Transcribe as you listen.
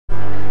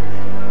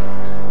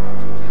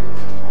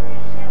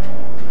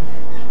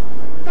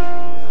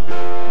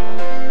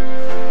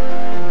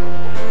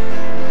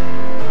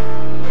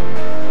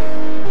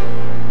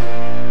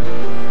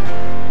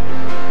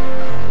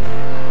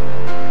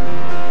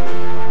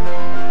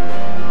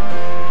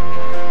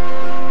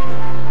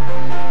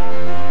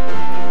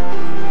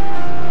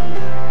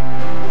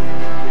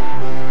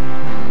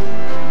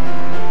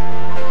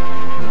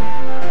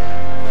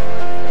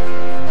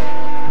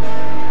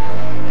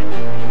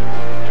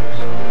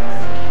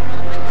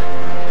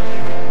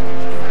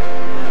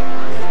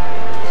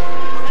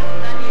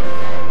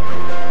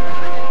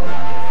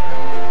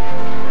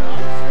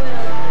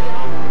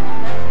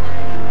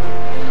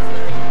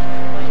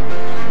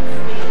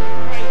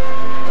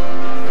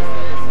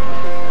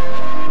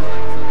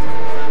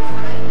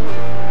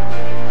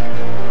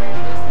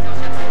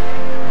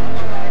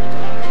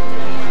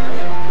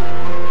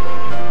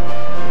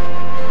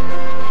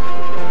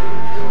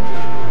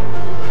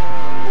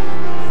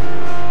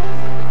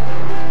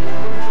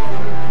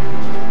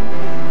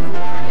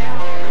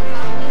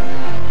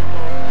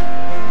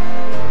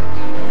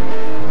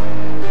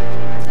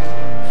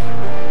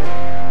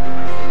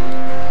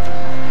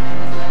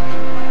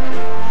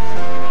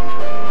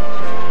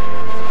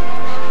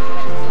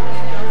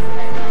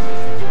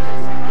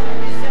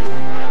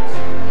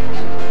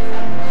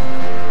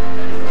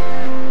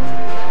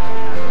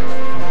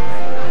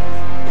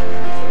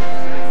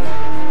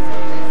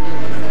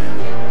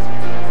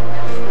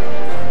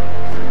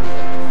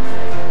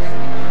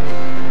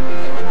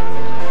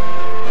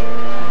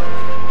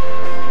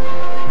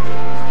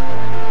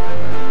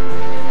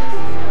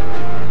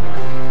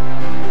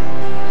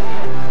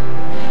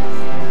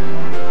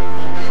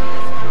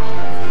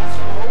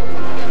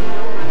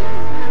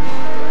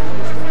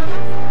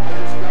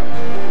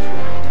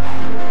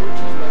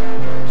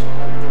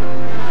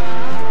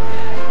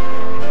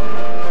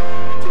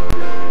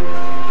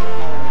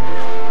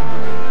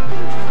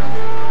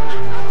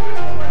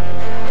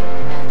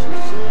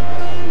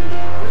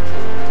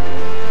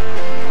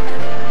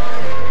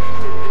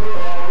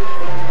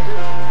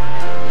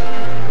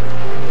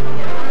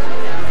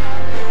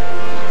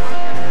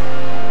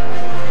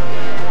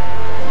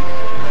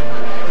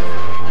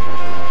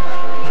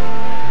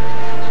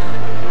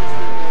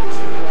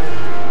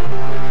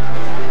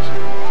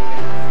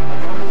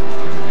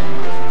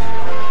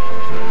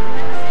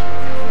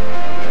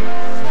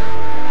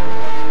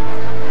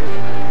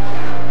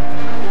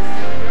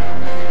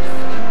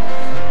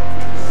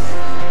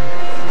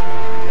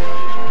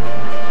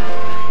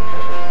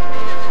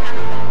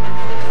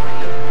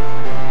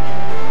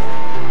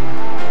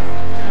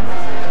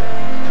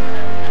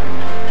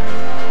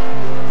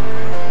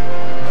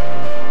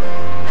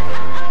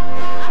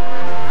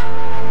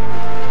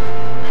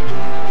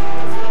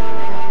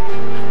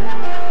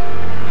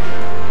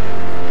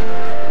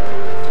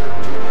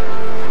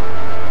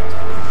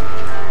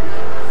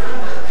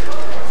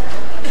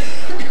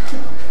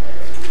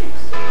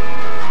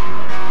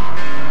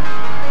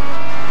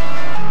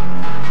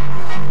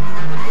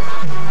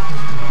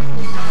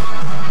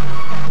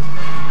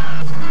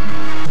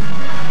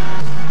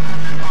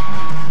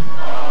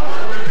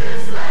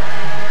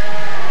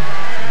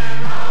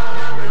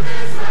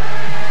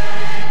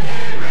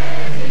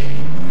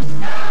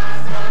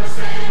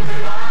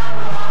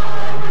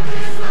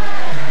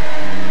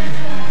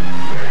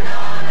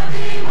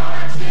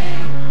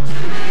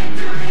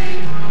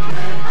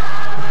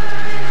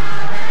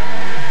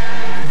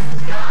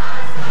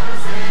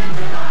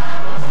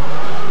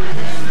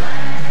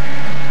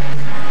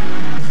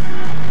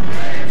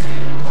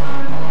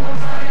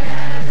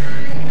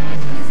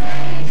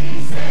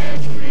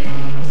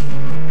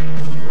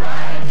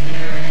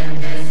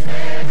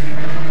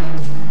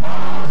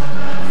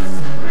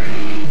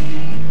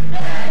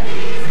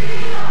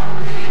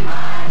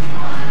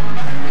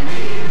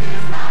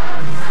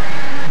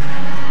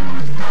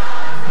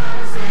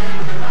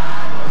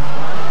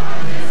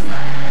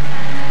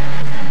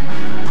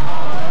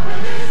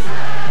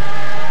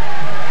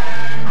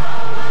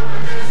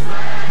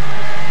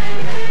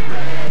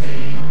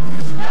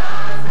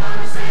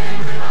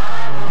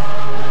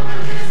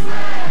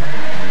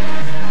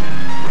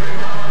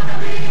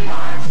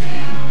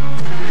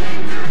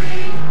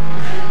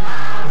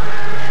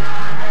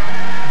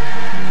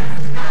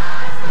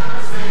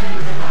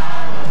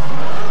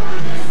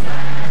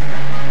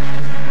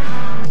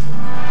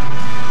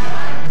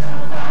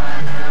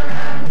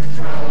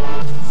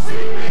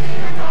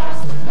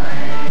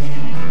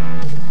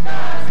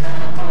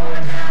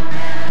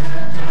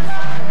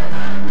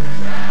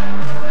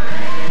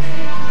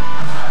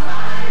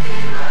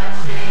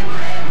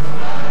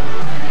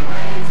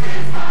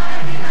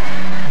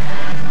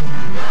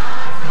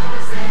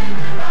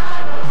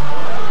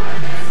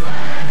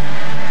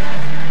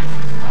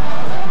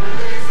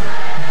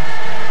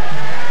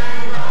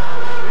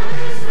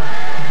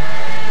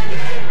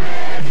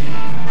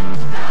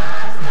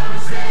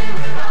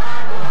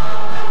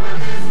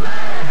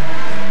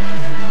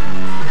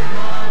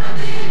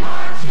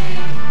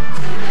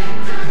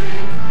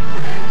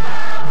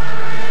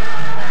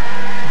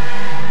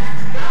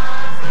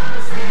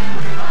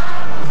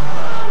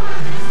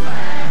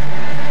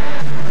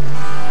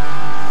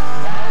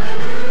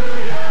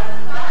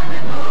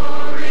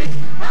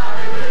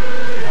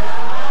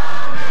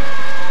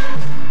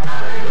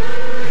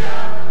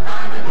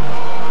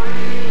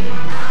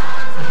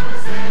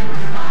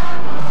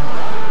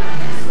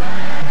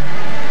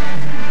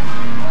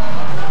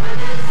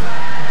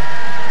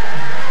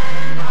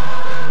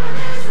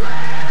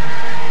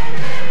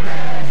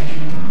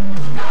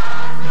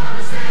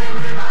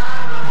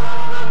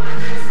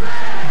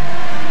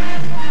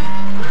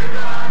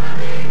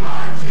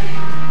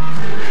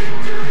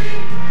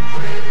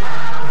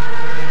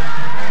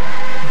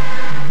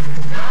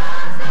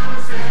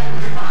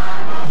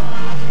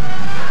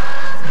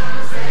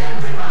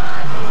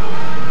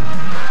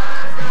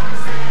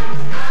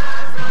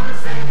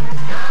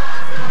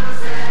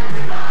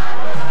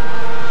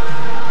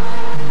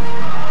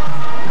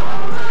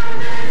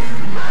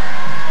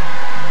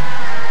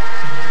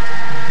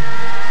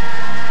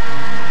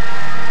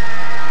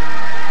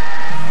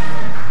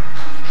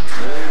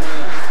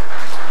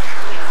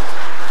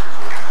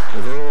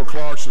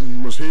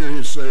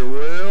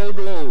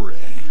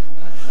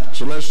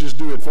just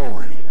do it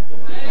for him.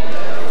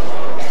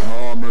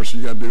 Oh, mercy,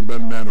 you got to do better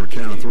than that on a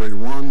count of three.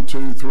 1,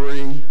 2,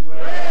 3.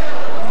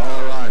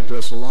 All right,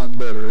 that's a lot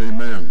better.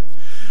 Amen.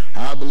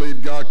 I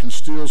believe God can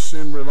still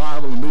send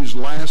revival in these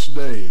last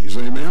days.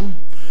 Amen.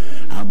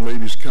 I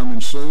believe he's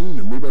coming soon,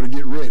 and we better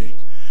get ready.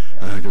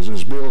 Because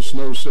as Bill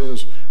Snow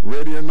says,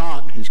 ready or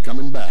not, he's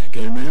coming back.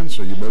 Amen.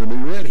 So you better be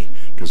ready,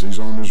 because he's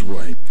on his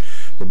way.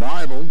 The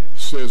Bible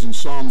says in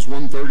Psalms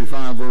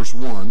 135, verse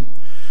 1,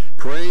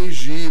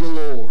 praise ye the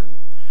Lord.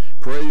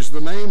 Praise the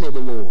name of the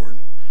Lord.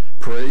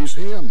 Praise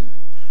him.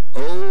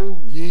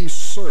 O ye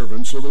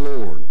servants of the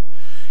Lord.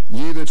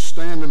 Ye that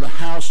stand in the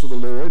house of the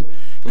Lord,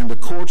 in the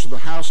courts of the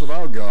house of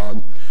our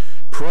God,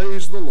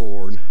 praise the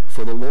Lord,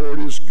 for the Lord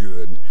is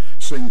good.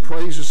 Sing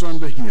praises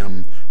unto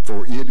him,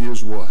 for it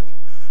is what?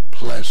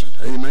 Pleasant.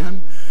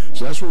 Amen?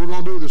 So that's what we're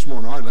going to do this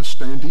morning. All right, let's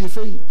stand to your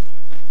feet.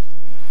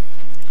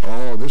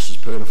 Oh, this is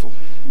pitiful.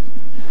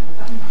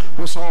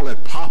 What's all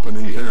that popping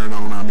and carrying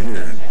on I'm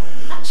hearing?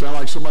 Sound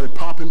like somebody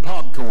popping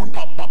popcorn.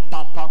 Pop, pop,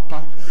 pop, pop,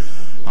 pop.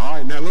 All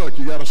right, now look,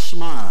 you got to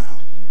smile.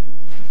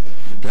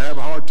 If you have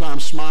a hard time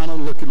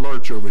smiling, look at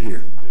Lurch over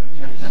here.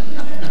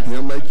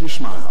 He'll make you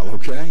smile,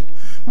 okay?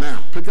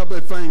 Now, pick up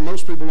that thing.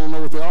 Most people don't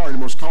know what they are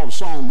anymore. It's called a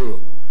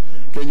songbook.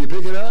 Can you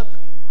pick it up?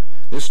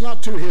 It's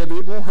not too heavy.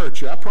 It won't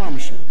hurt you, I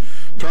promise you.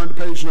 Turn to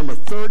page number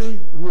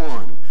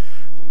 31.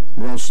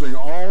 We're going to sing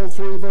all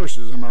 3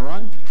 verses. Am I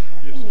right?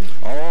 Yes.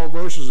 All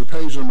verses of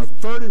page number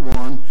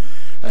 31.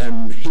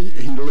 And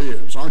he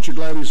lives. Aren't you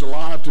glad he's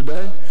alive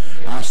today?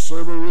 I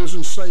serve a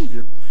risen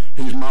Savior.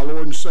 He's my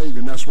Lord and Savior,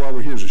 and that's why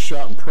we're here to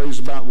shout and praise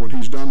about what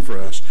he's done for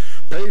us.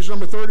 Page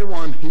number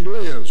 31, he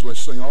lives. Let's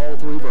sing all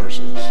 3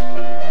 verses.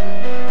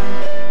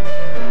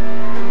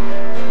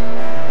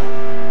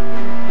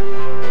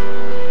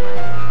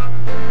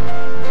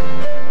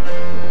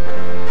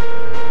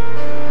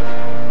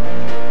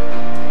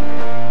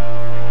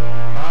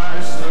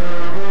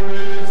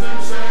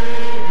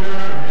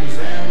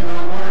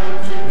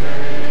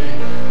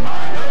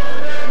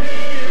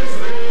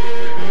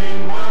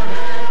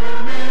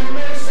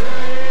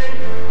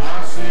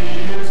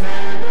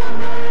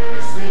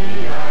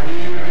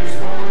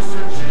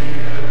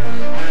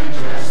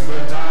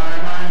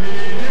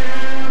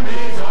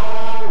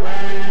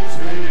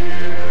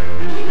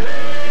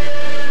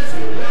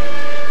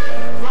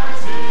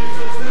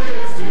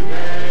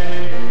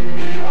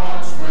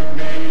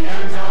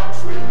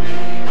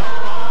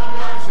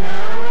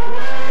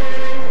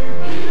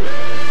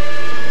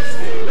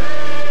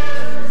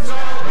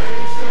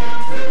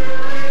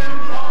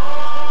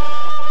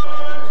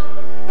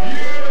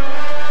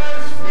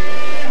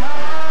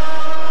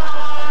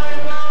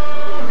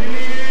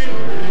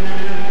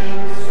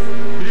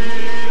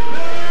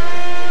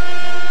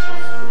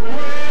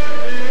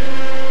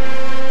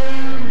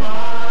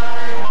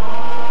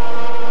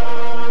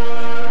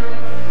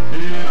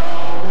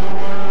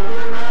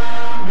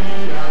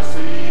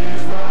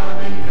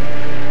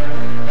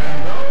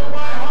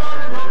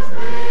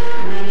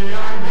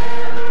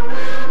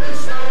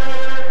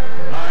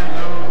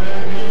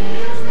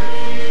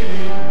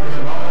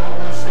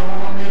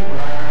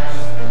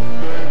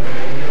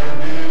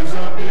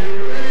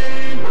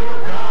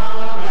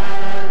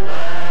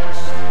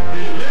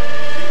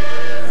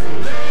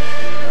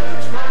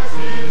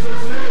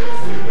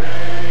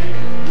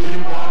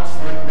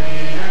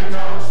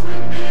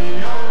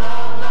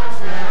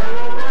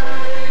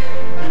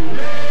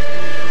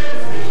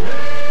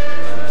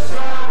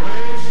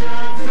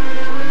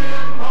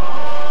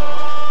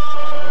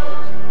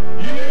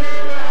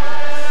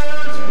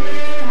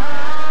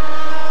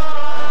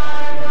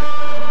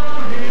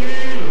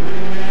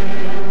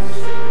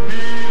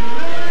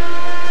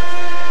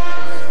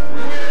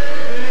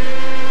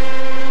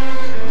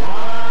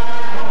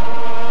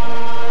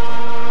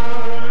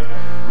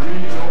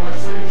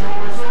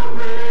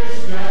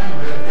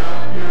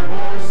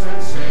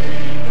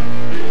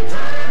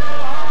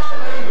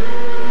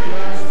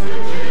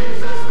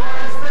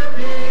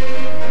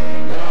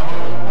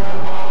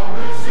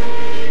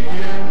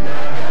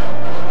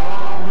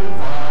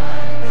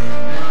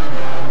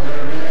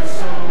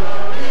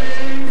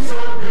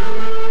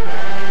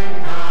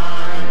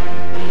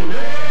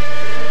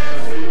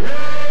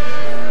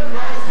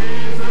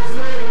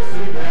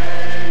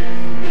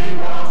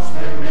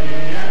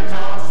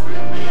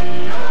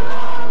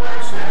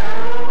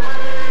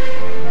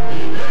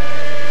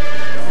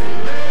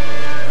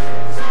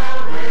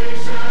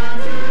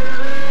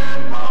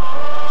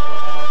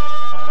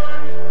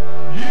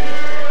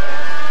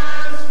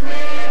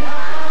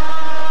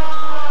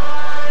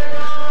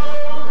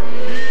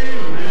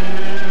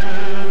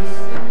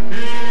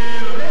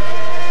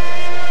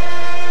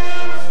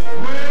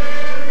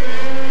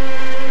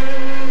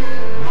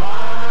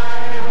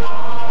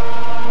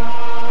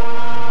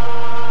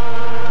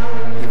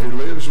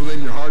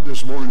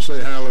 Say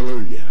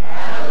hallelujah.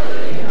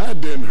 Hallelujah.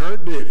 That didn't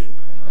hurt, did it?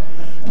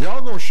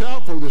 Y'all going to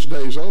shout before this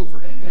day's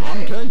over.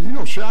 I'm telling you, you're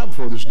going to shout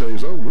before this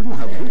day's over. We're going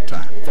to have a good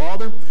time.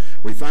 Father,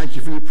 we thank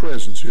you for your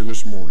presence here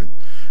this morning.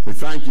 We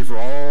thank you for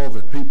all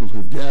the people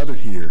who've gathered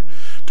here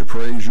to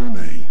praise your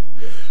name.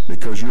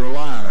 Because you're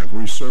alive.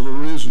 We serve a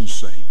risen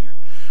Savior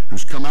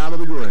who's come out of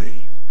the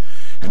grave.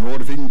 And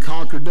Lord, if he can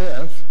conquer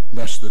death,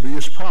 that's the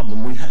biggest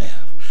problem we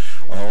have.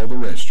 All the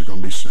rest are going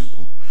to be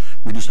simple.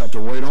 We just have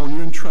to wait on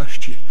you and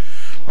trust you.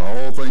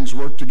 All things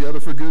work together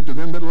for good to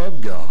them that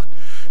love God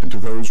and to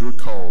those who are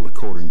called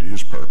according to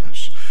his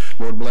purpose.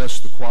 Lord, bless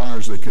the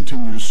choirs they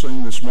continue to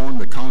sing this morning,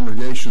 the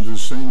congregation that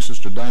sings,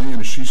 Sister Diane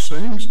as she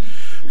sings.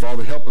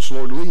 Father, help us,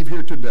 Lord, leave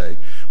here today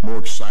more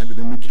excited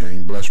than we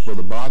came. Bless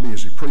Brother Bobby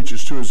as he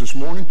preaches to us this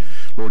morning.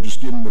 Lord,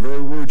 just give him the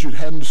very words you'd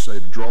have him to say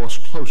to draw us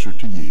closer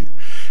to you.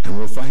 And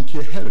we'll thank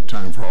you ahead of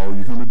time for all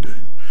you're going to do.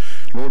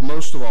 Lord,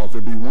 most of all, if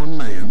there be one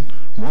man,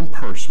 one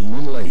person,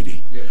 one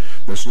lady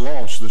that's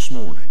lost this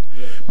morning,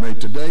 may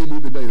today be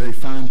the day they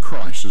find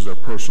Christ as their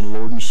personal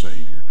Lord and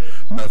Savior.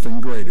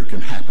 Nothing greater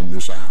can happen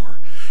this hour.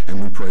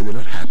 And we pray that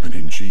it happen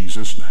in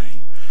Jesus'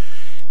 name.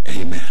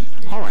 Amen.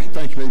 All right,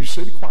 thank you. Maybe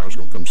City Choir's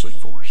going to come sing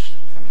for us.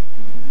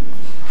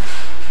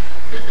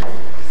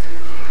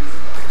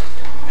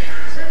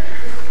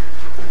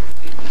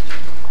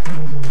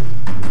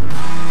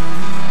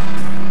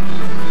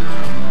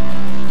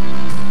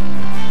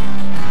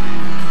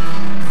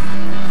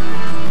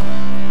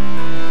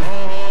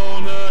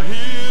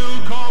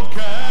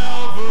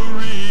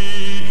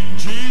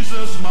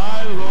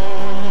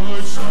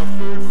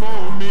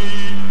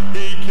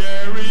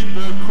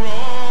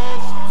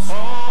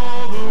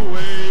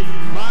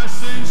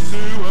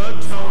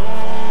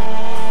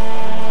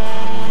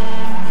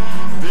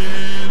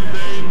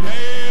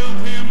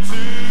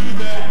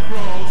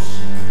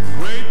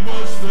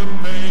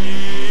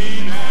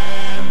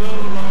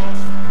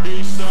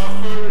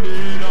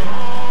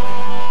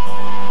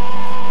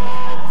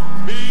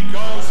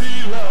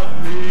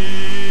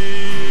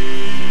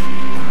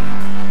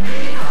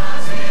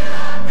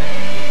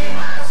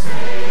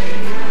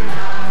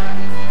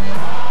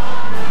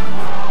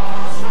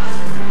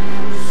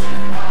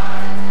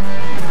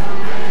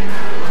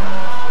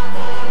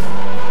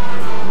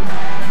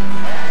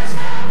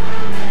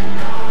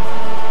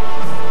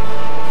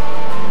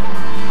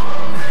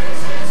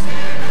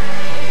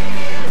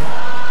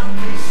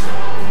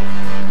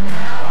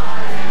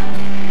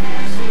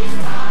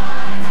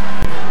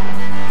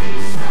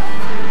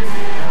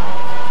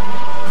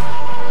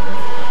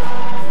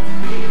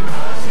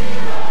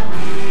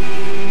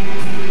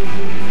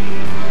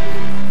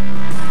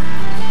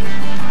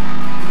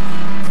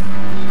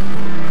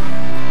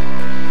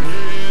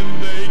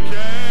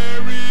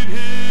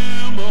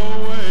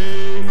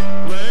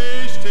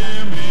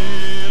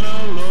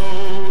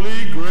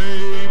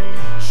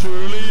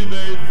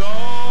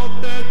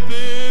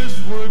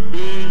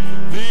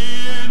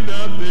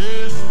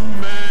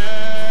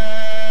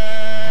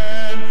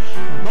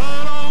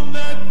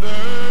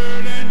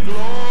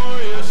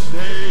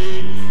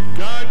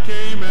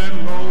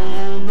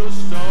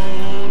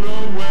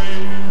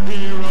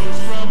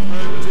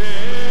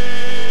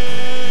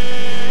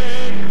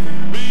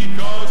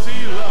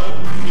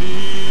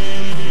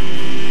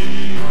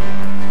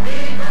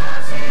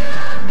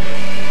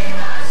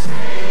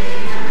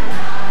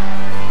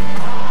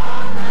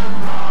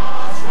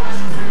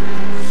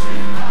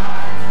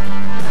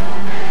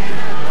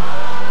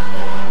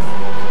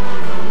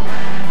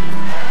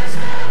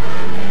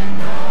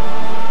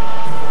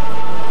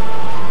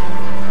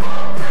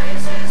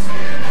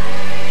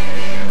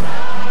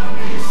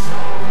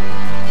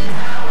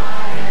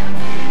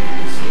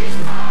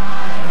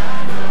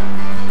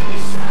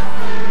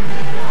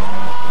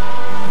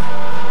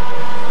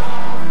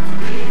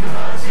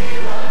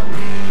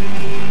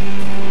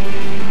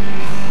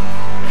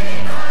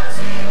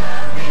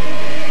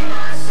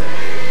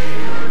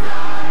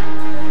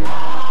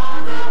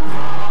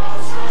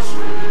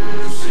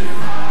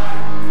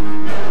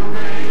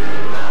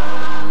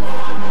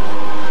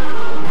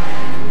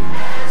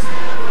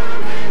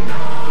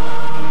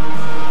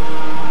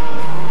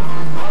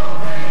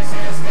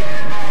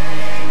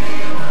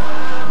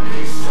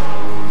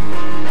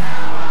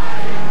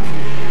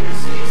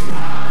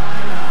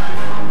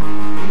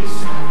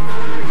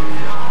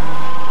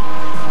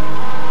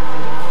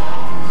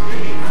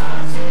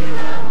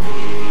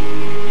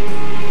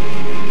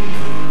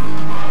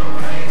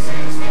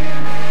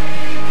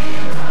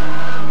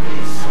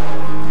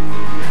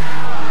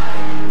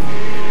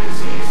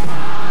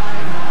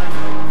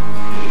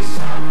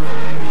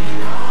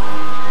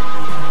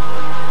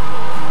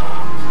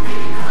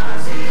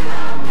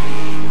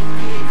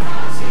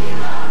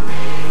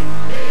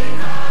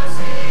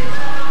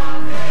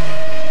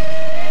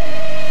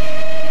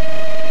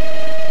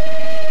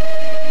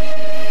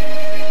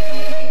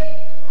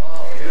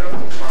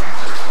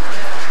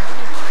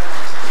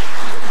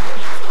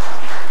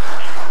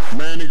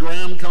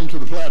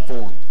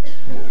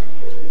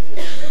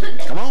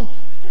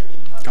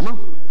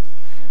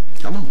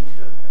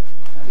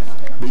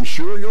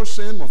 sure your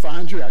sin will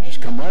find you out.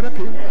 Just come right up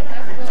here.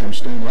 Come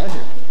stand right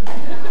here.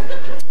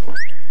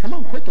 Come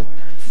on, quickly.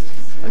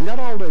 I ain't got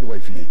all day to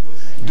wait for you.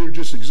 Do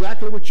just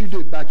exactly what you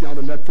did back yonder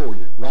in that foyer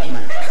right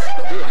now.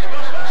 Do it.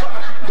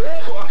 Do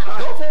it.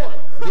 Go for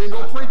it. You ain't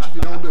going to preach if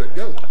you don't do it.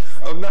 Go.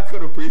 I'm not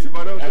going to preach. preach if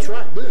I don't? That's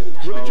right. Do it.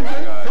 What did you do?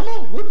 Come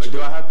on. What did you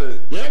do? I have to?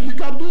 Yeah, you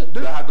got to do it.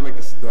 Do I have to make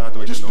this? Do I have to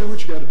make Just do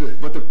what you got to do.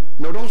 But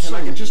no, don't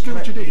sing. Just do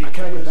what you did.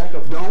 Can I get back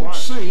up? Don't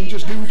sing.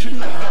 Just do what you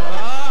did.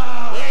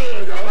 There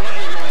you go.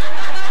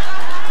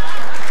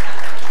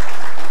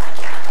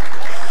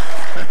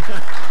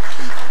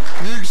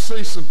 You can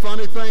see some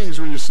funny things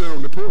when you sit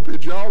on the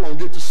pulpit. Y'all don't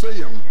get to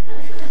see them.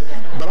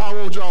 But I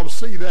want y'all to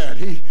see that.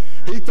 He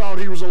thought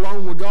he was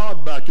alone with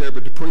God back there,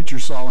 but the preacher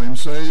saw him.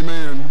 Say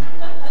amen.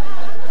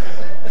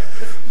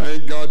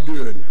 Ain't God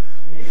good?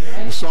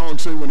 The song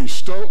said when he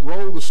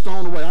rolled the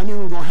stone away. I knew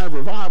we were going to have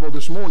revival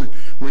this morning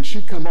when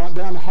she come on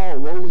down the hall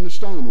rolling the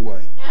stone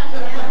away.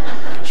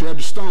 She had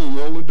the stone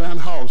rolling down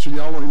the hall. So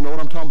y'all don't even know what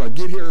I'm talking about.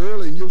 Get here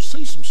early and you'll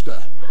see some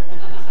stuff.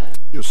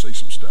 You'll see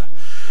some stuff.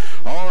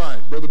 All right,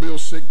 Brother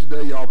Bill's sick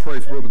today. Y'all pray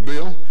for Brother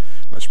Bill.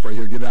 Let's pray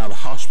he'll get out of the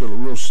hospital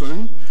real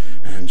soon.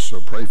 And so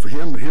pray for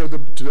him. But here are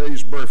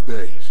today's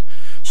birthdays.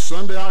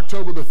 Sunday,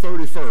 October the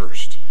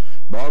 31st,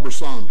 Barbara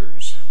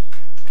Saunders.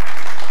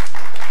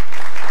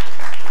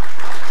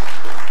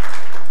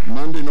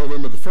 Monday,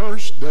 November the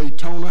 1st,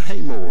 Daytona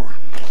Haymore.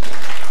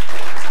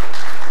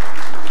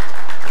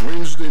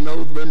 Wednesday,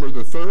 November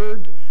the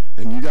 3rd,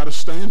 and you got to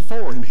stand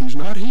for him. He's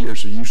not here,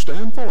 so you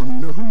stand for him.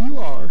 You know who you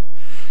are.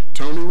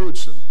 Tony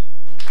Woodson.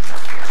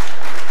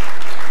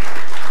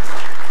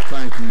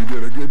 Thank you. You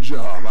did a good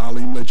job. I'll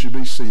even let you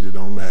be seated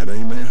on that.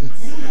 Amen.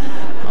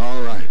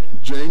 All right.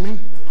 Jamie,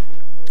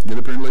 get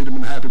up here and lead him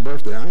in a happy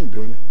birthday. I ain't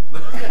doing it.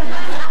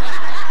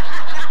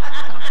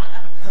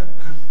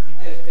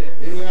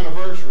 Any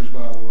anniversaries,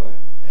 by the way?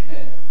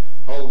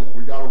 Hold it.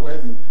 We got a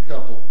wedding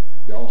couple.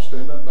 Y'all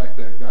stand up back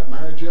there. Got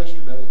married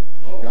yesterday.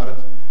 Got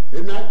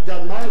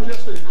married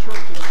yesterday at church.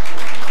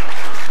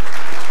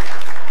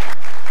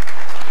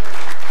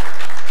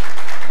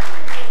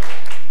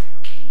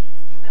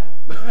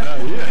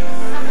 Yeah.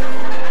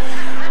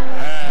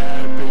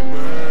 Happy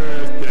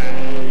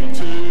birthday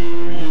to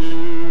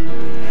you.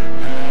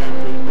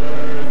 Happy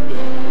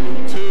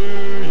birthday to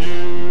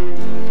you.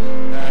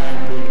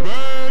 Happy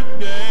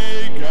birthday,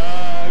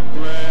 God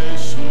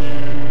bless you.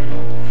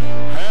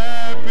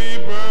 Happy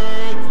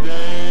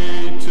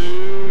birthday to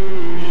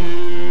you.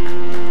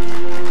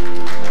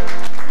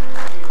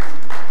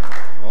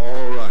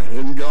 All right,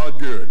 isn't God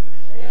good?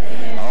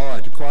 All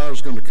right, the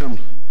choir's going to come.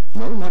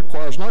 No, not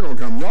choir's not going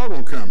to come. Y'all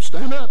going to come.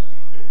 Stand up.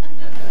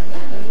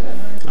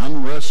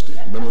 I'm rusty.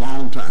 Been a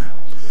long time.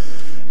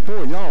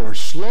 Boy, y'all are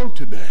slow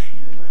today.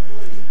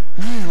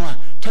 Man,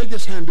 take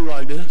this hand and do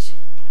like this.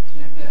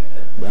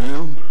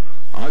 Down.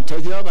 All right,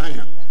 take the other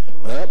hand.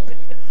 Up.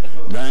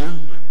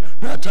 Down.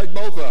 Now take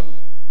both of them.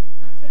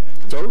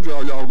 Told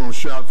y'all going to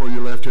shout for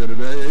your left here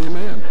today.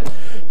 Amen.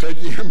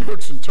 Take your hymn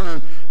books and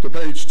turn to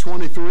page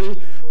 23,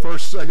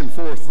 first, second,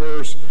 fourth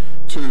verse.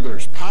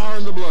 There's power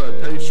in the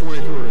blood, page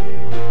 23.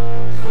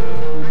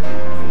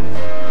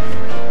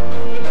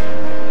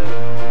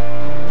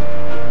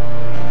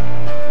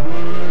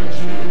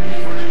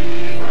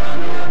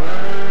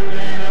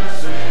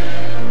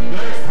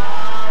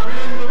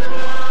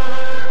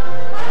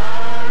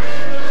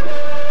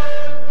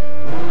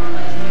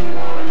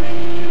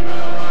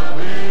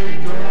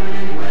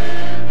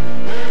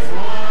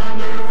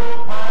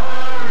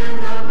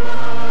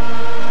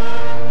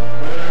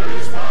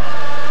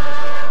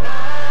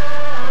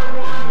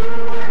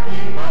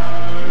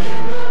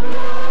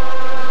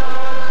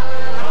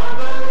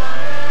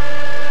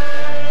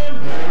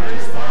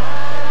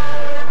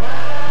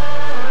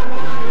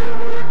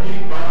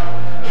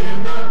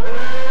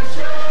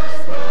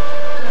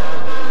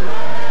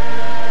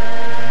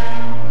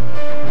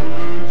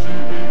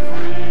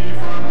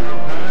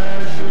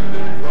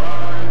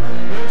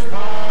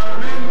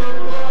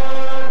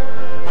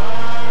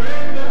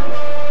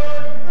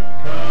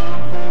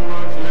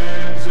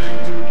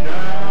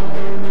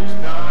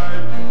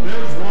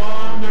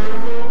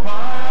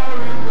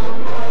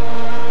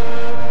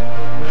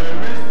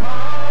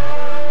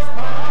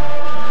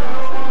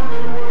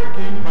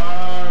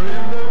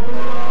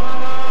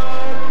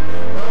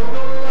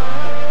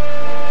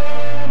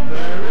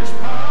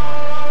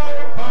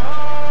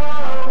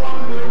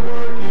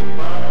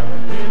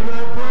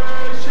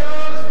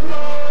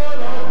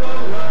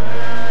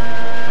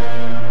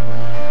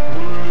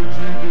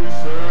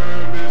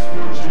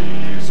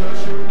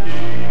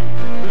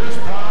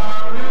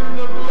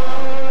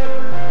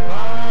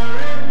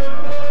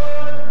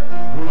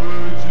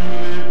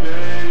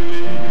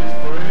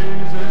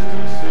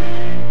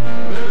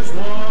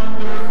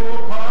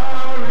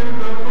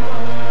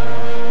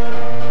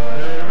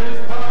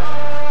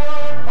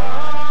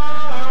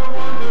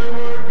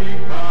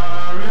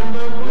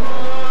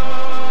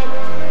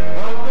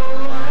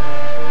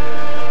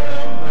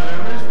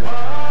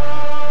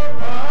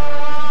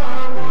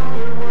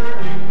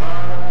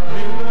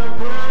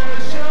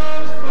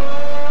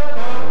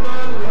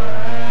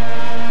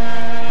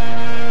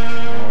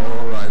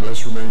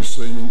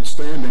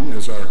 Standing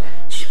as our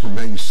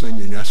remain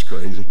singing. That's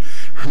crazy.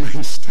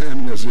 Remain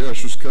standing as the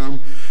ushers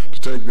come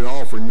to take the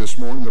offering this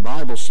morning. The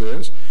Bible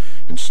says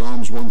in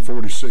Psalms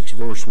 146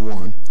 verse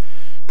 1,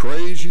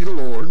 praise ye the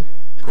Lord,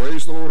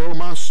 Praise the Lord, O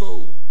my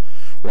soul.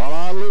 While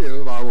I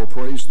live, I will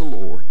praise the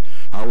Lord.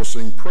 I will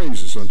sing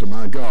praises unto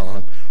my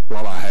God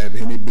while I have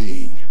any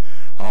being.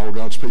 All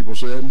God's people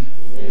said,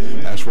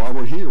 amen. That's why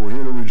we're here. We're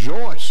here to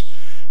rejoice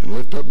and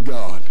lift up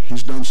God.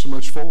 He's done so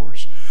much for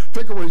us.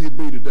 Think of where you'd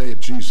be today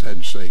if Jesus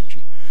hadn't saved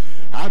you.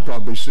 I'd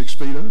probably be 6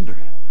 feet under.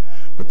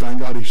 But thank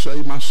God he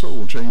saved my soul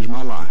and changed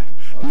my life.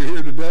 You're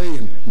here today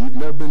and you've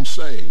never been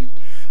saved.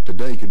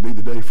 Today could be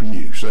the day for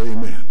you. Say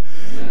amen.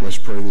 Amen. Let's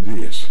pray that it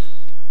is.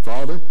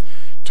 Father,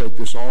 take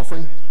this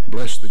offering.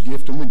 Bless the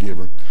gift and the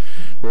giver.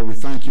 Lord, we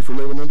thank you for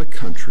living in a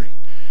country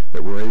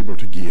that we're able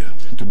to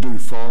give and to do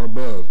far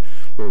above,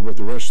 Lord, what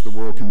the rest of the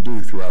world can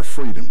do through our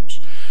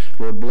freedoms.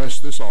 Lord, bless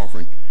this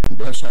offering and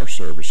bless our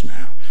service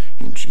now.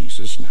 In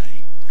Jesus'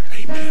 name,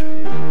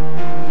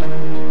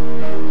 amen.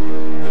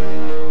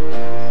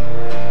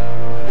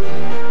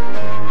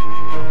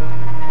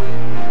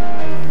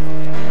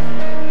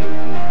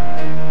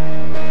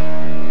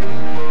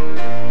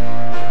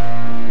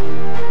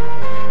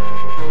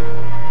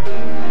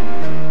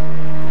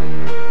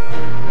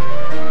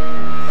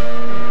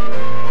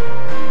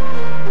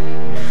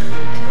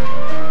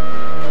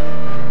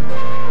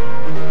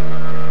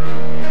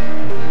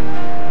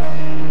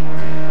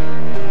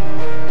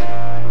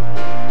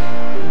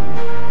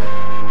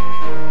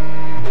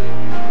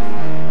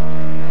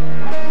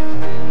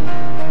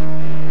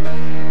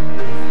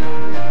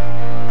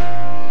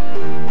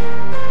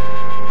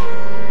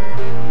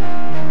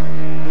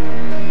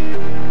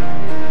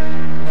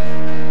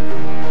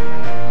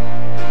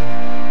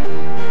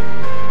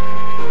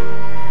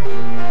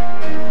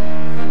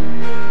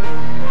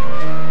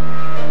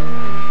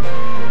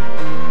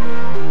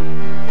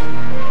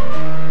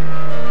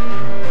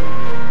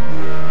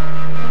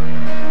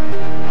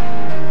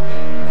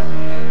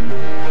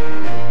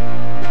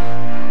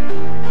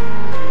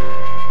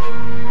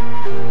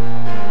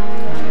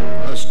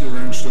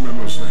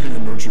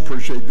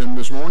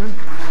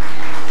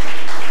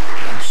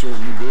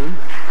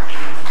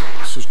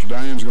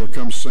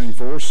 Sing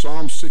for us.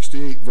 Psalm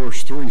 68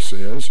 verse 3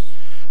 says,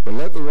 but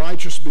let the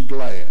righteous be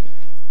glad.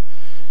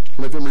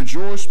 Let them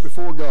rejoice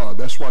before God.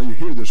 That's why you're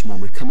here this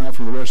morning. We come out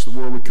from the rest of the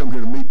world. We come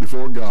here to meet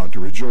before God, to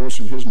rejoice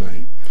in his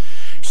name.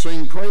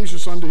 Sing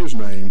praises unto his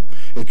name.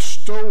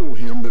 Extol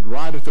him that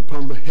rideth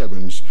upon the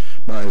heavens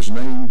by his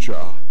name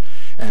Jah,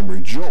 and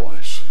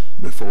rejoice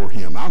before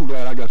him. I'm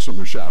glad I got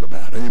something to shout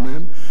about.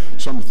 Amen.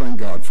 Something to thank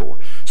God for.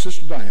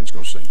 Sister Diane's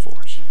going to sing for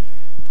us.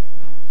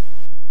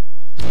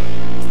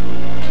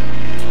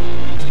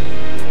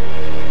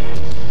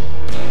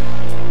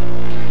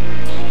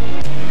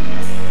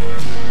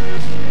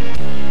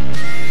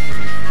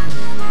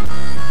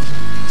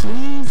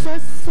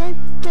 Sat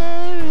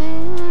there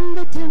in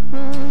the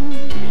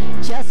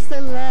temple, just a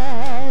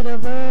lad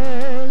of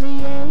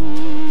early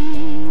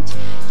age,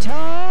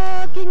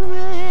 talking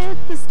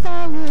with the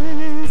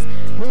scholars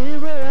who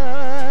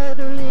were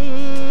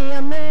utterly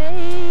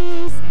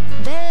amazed.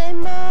 They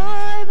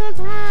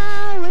marveled how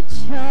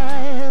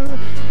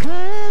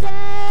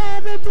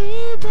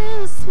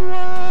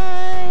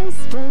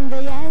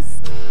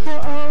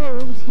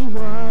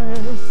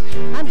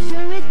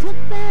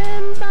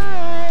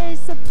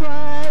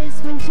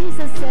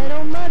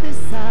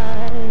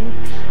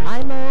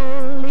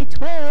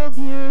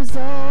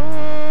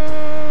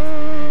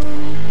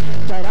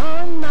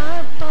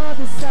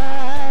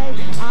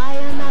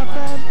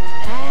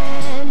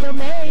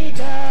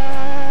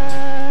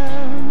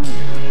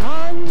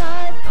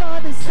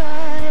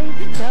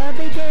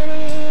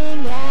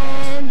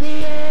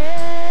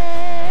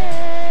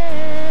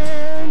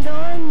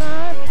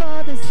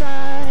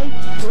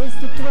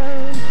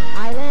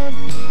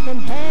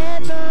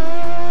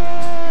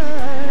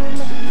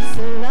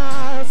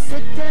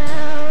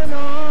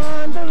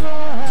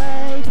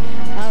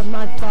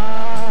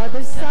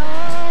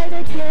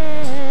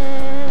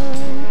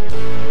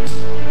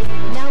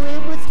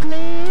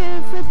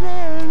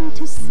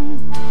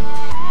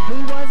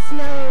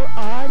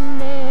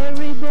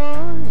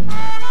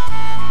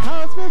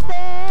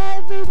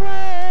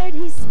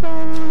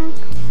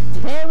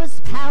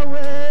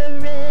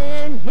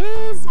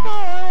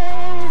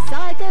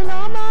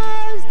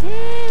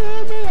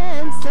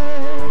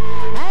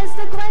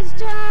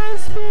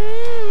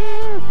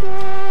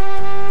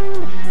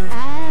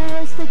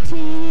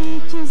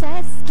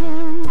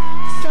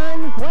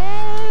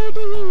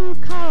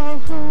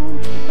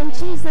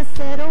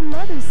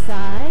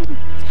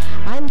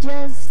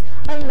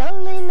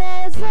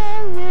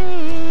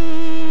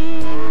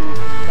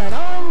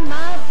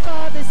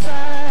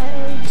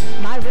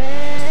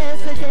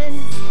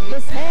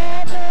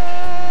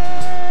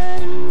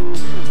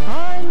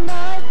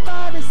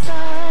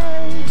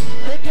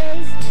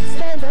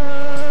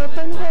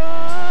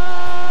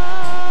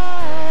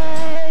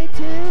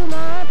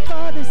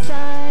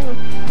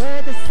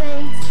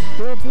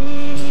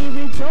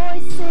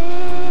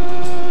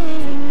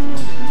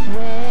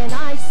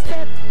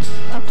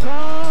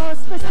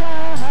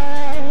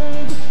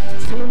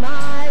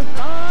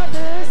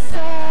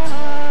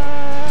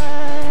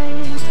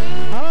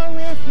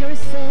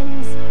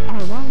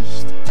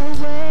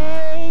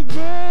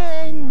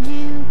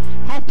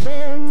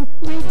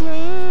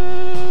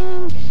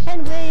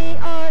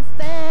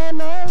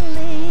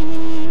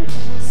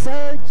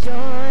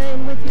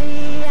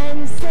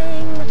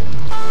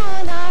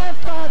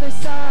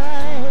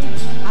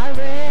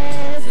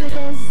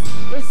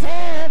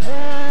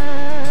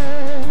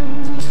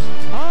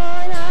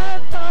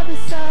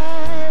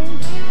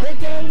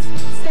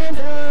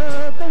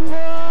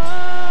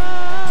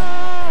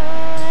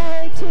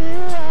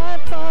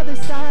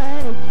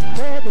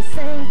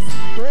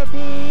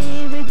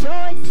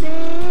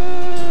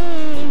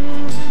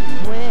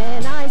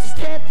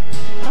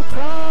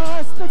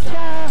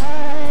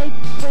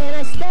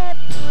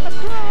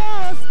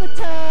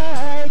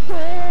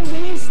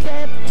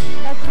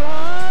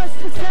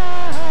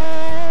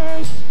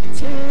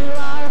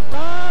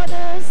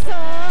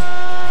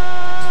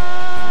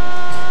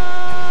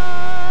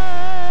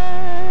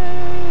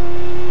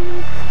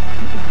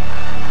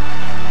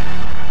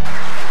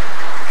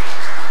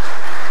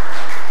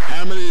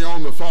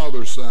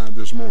Father's side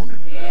this morning?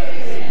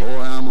 Boy,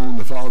 I'm on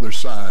the Father's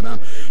side. I'm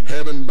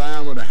heaven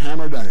bound with a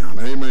hammer down.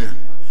 Amen.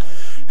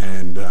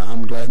 And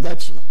I'm glad.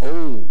 That's an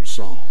old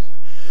song.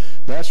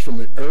 That's from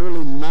the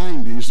early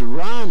 90s. The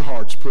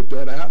Reinhardts put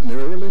that out in the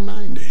early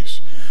 90s.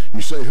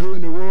 You say, who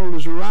in the world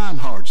is the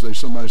Reinhardts? They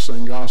somebody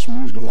sang gospel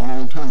music a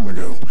long time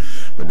ago.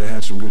 But they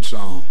had some good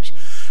songs.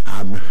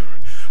 I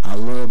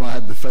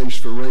had the face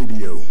for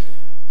radio.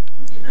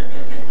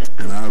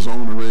 And I was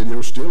on the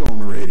radio, still on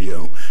the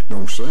radio.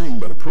 Don't sing,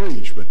 but I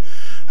preach. But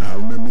I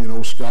remember me and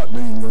old Scott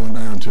Dean going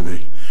down to the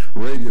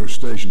radio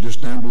station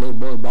just down below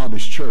Brother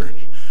Bobby's church.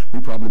 We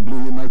probably blew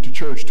him out to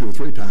church 2 or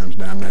 3 times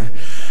down there.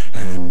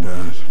 And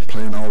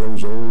playing all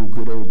those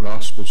good old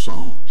gospel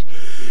songs.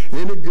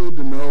 Isn't it good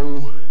to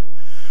know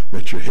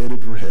that you're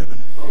headed for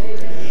heaven?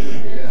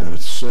 That a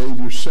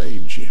Savior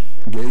saved you,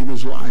 gave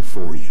his life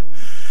for you.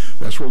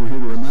 That's what we're here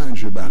to remind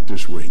you about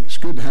this week. It's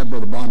good to have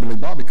Brother Bobby Lee.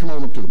 Bobby, come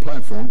on up to the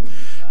platform.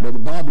 Brother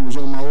Bobby was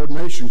on my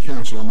ordination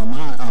council.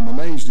 I'm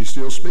amazed he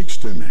still speaks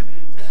to me.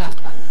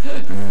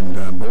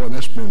 And boy,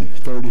 that's been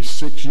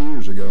 36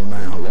 years ago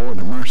now. Lord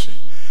have mercy.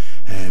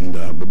 And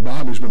but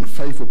Bobby's been a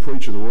faithful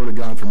preacher of the Word of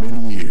God for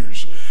many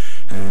years.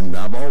 And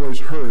I've always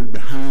heard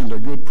behind a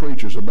good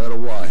preacher's a better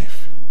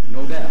wife.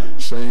 No doubt.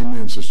 Say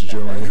amen, Sister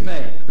Joanne.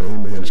 Amen.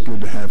 Amen. It's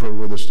good to have her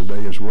with us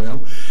today as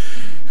well.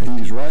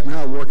 He's right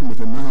now working with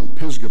the Mount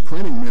Pisgah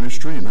Printing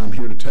Ministry, and I'm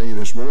here to tell you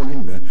this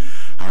morning that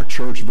our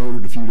church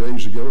voted a few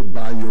days ago to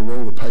buy you a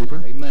roll of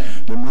paper. Amen.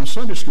 Then my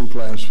Sunday school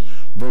class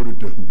voted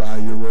to buy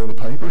you a roll of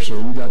paper, so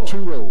we got 2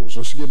 rolls.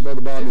 Let's give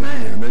Brother Bobby a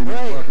hand. Amen.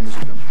 Great. Welcome as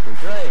he comes to preach.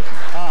 Great.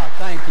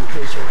 Thank you,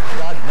 Bishop.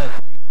 God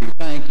bless you.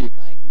 Thank you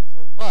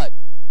so much.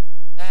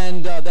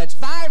 And that's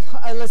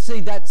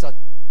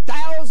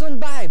 1,000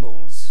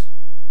 Bibles.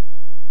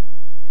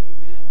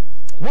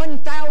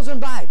 1,000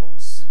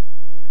 Bibles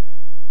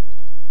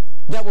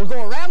that will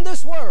go around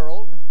this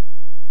world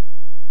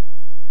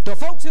to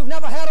folks who've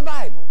never had a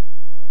Bible.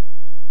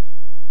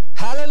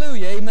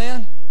 Hallelujah.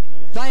 Amen.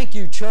 Thank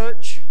you,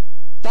 church.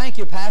 Thank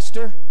you,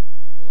 Pastor.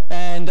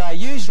 And I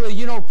usually,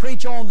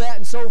 preach on that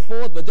and so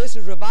forth, but this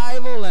is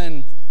revival,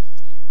 and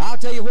I'll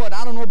tell you what,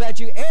 I don't know about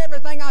you,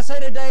 everything I say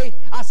today,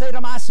 I say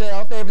to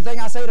myself. Everything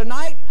I say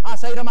tonight, I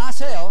say to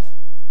myself.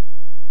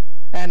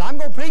 And I'm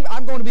going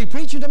to be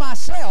preaching to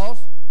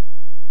myself,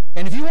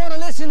 and if you want to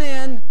listen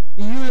in,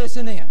 you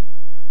listen in.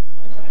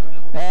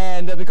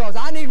 And because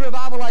I need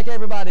revival like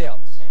everybody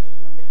else.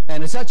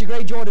 And it's such a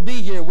great joy to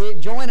be here.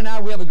 Joanne and I,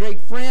 we have a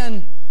great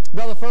friend,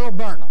 Brother Furl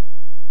Burnham.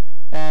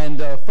 And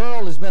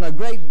Furl has been a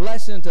great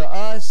blessing to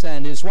us,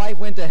 and his wife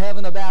went to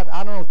heaven about,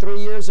 3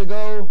 years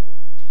ago.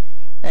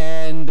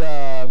 And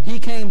he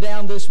came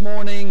down this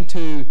morning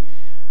to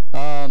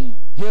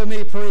hear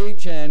me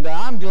preach, and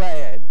I'm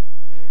glad.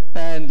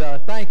 And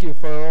thank you,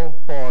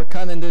 Furl, for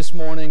coming this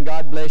morning.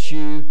 God bless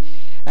you.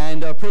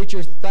 And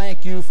preacher,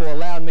 thank you for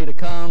allowing me to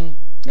come.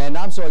 And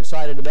I'm so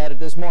excited about it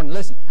this morning.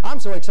 Listen,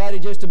 I'm so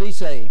excited just to be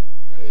saved.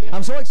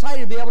 I'm so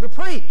excited to be able to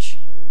preach.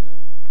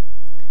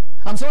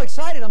 I'm so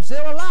excited I'm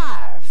still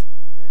alive.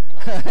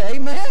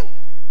 Amen?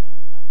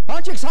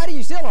 Aren't you excited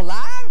you're still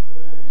alive?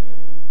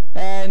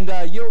 And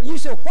you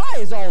say, why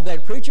is all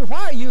that, preacher?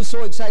 Why are you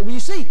so excited? Well, you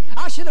see,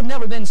 I should have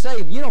never been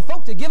saved.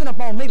 Folks had given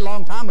up on me a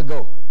long time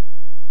ago.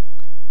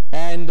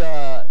 And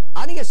I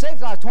didn't get saved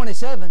until I was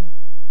 27.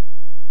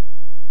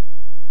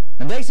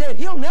 And they said,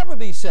 he'll never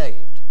be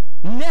saved.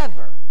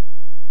 Never.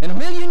 In a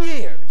million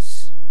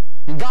years.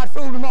 And God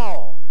fooled them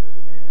all.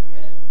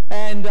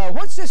 And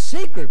what's the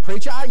secret,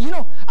 preacher?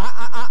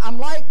 I'm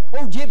like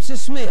old Gypsy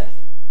Smith.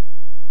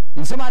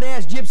 And somebody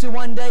asked Gypsy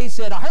one day,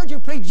 said, I heard you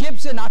preach,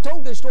 Gypsy, and I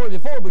told this story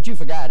before, but you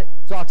forgot it,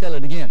 so I'll tell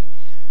it again.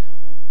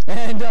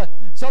 And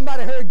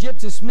somebody heard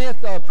Gypsy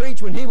Smith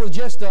preach when he was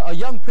just a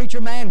young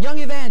preacher man, young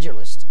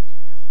evangelist.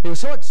 He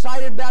was so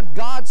excited about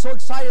God, so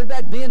excited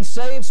about being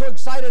saved, so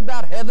excited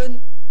about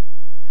heaven,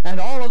 and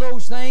all of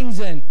those things.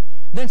 And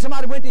then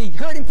somebody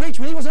heard him preach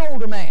when he was an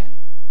older man.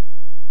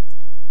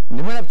 And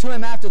they went up to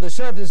him after the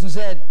service and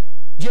said,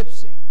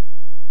 Gypsy,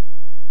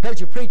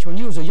 heard you preach when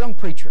you was a young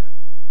preacher.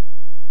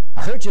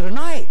 I heard you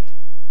tonight.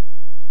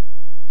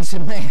 He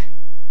said, man,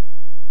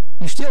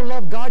 you still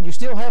love God, you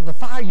still have the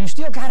fire, you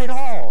still got it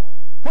all.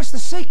 What's the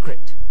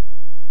secret?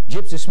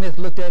 Gypsy Smith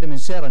looked at him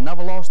and said, I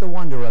never lost the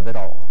wonder of it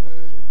all.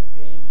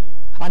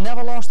 I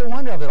never lost the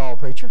wonder of it all,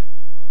 preacher.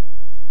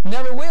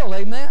 Never will,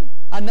 amen?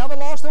 I never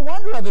lost the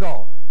wonder of it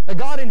all. A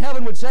God in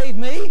heaven would save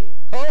me?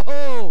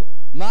 Oh,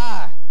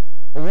 my.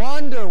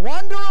 Wonder,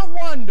 wonder of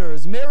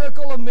wonders,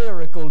 miracle of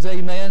miracles,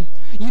 amen?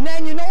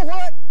 And you know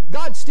what?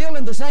 God's still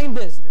in the same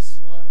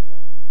business.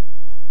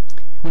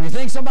 When you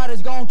think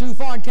somebody's gone too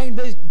far and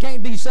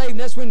can't be saved,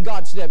 that's when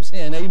God steps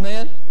in,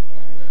 amen?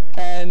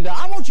 And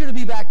I want you to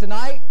be back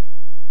tonight.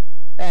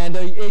 And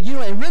it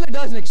really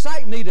doesn't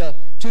excite me to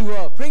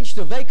preach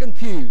to vacant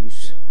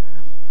pews.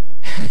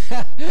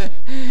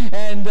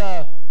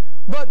 And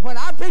but when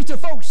I preach to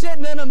folks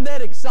sitting in them,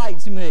 that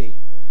excites me.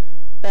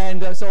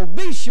 And so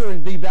be sure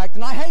and be back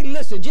tonight. Hey,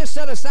 listen, just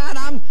set aside.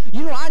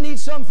 I need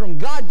something from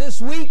God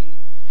this week,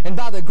 and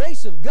by the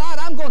grace of God,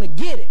 I'm going to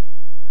get it.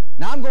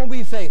 Now I'm going to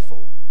be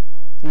faithful.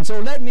 And so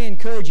let me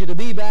encourage you to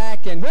be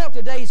back. And well,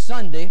 today's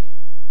Sunday.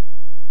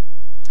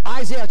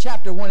 Isaiah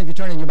chapter 1, if you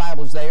turn in your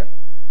Bibles there.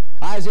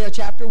 Isaiah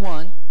chapter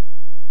 1.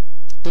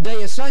 Today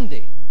is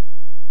Sunday.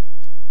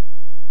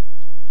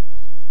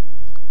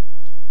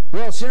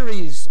 World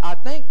Series, I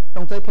think.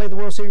 Don't they play the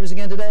World Series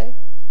again today?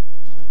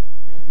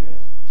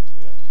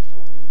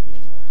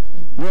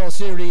 World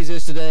Series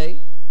is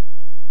today.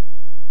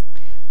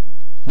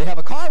 They have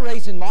a car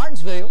race in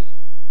Martinsville.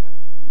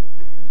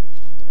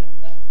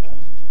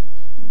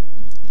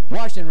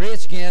 Washington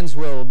Redskins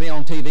will be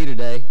on TV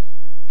today.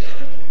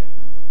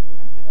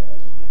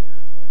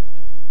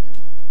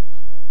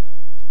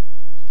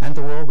 And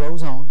the world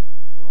goes on.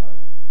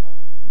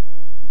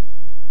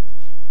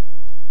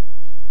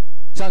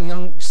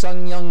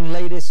 Some young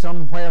lady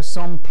somewhere,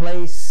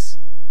 someplace,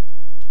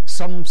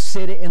 some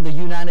city in the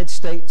United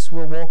States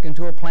will walk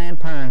into a Planned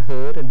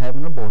Parenthood and have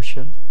an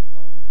abortion.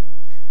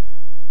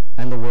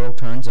 And the world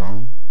turns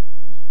on.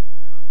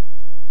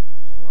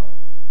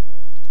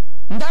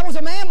 And that was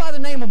a man by the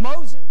name of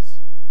Moses.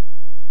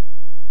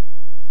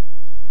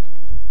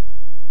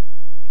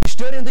 He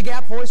stood in the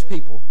gap for his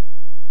people.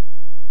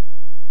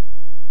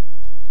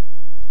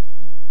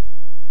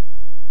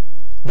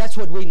 That's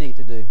what we need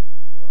to do.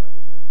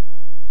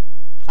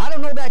 I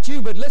don't know about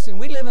you, but listen,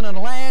 we live in a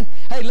land,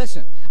 hey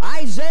listen,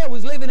 Isaiah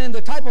was living in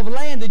the type of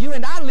land that you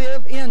and I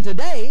live in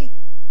today.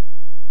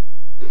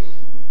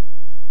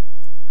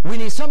 We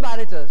need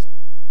somebody to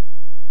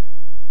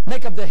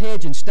make up the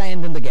hedge and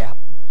stand in the gap.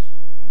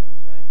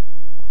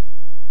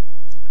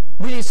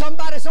 We need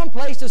somebody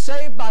someplace to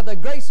say, by the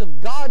grace of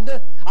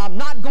God, I'm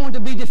not going to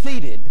be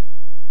defeated.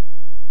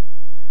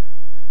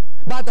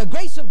 By the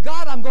grace of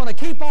God, I'm going to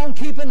keep on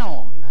keeping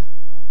on.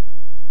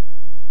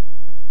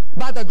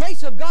 By the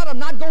grace of God, I'm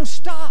not going to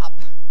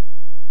stop.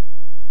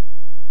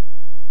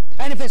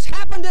 And if it's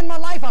happened in my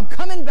life, I'm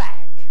coming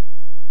back.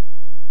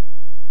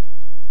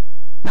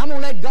 Now I'm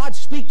going to let God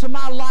speak to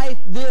my life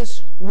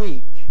this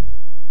week.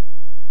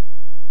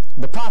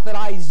 The prophet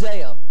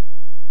Isaiah,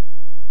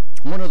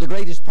 one of the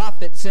greatest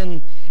prophets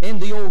in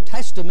the Old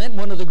Testament,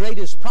 one of the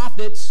greatest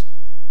prophets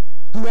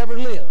who ever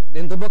lived,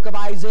 in the book of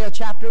Isaiah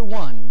chapter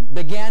 1,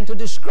 began to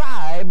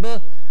describe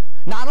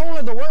not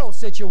only the world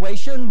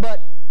situation,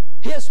 but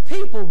his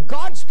people,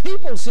 God's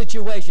people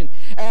situation.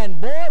 And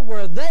boy,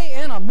 were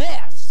they in a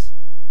mess.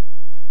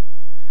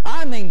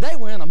 I mean, they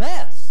were in a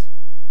mess.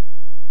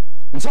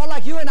 And so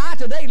like you and I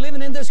today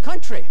living in this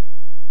country,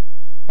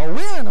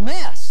 we're in a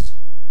mess.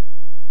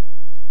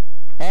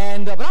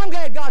 And but I'm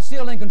glad God's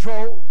still in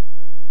control.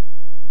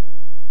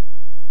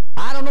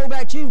 I don't know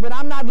about you, but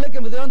I'm not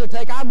looking for the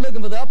undertaker. I'm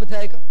looking for the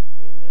uppertaker.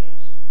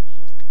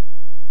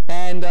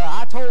 And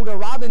I told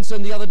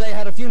Robinson the other day, I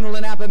had a funeral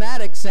in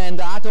Appomattox,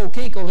 and I told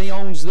Kinkle, he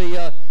owns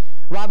the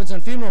Robinson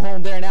Funeral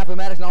Home there in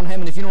Appomattox, and I don't know how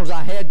many funerals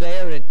I had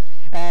there,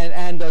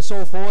 and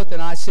so forth.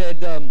 And I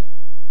said,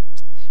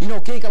 you know,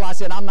 Kinkle, I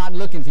said, I'm not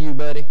looking for you,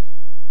 buddy.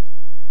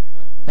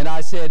 And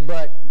I said,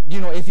 but,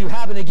 you know, if you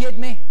happen to get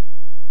me,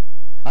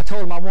 I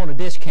told him I want a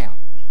discount.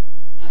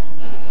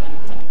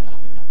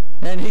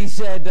 And he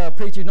said,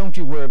 preacher, don't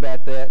you worry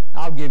about that.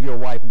 I'll give your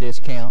wife a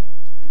discount.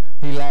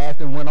 He laughed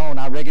and went on.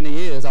 I reckon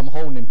he is. I'm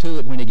holding him to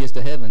it when he gets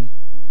to heaven.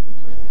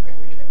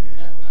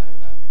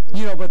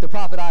 You know, but the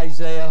prophet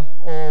Isaiah,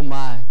 oh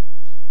my.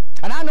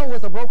 And I know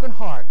with a broken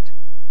heart,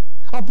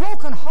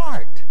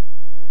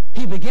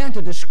 he began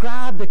to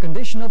describe the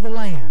condition of the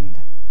land.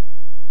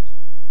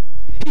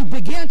 He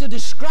began to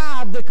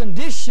describe the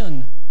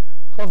condition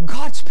of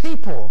God's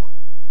people.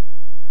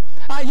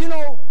 You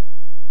know,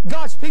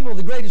 God's people are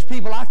the greatest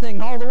people, I think,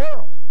 in all the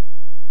world.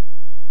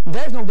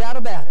 There's no doubt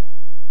about it.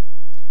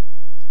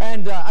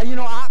 And, you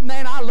know,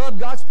 I love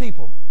God's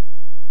people.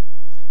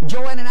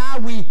 Joanne and I,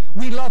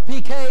 we love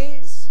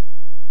PKs,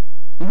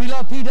 and we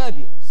love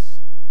PWs.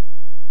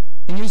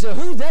 And you say,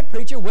 who's that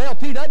preacher? Well,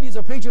 PWs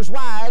are preachers'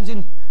 wives,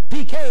 and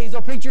PKs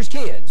are preachers'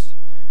 kids.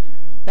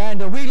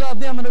 And we love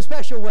them in a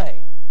special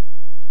way.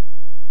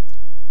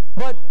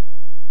 But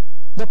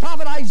the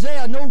prophet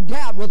Isaiah, no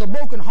doubt, with a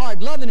broken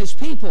heart, loving his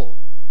people,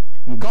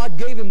 and God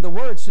gave him the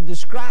words to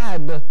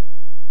describe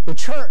the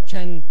church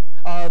and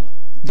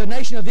the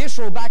nation of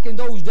Israel back in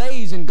those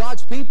days, and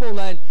God's people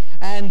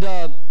and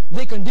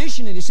the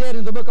condition. And he said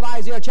in the book of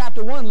Isaiah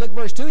chapter 1, look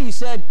verse 2, he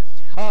said,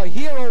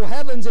 hear, O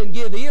heavens, and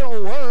give ear,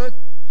 O earth.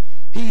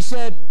 He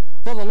said,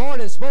 for the Lord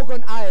has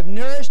spoken, I have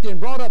nourished and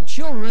brought up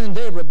children, and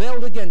they have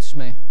rebelled against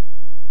me.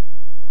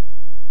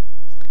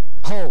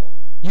 Oh,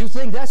 you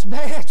think that's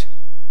bad?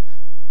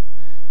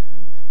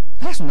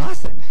 That's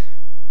nothing.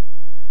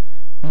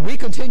 And we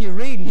continue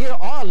reading here,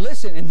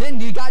 listen, and then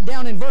he got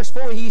down in verse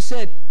 4, he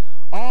said,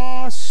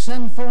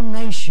 sinful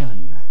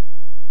nation,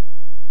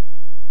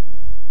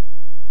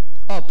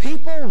 a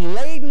people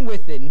laden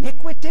with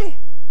iniquity,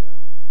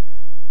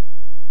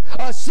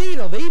 a seed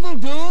of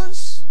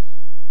evildoers,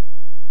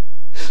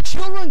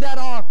 children that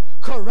are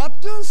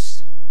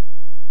corrupters,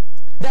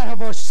 that have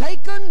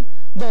forsaken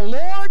the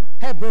Lord,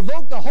 have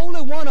provoked the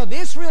Holy One of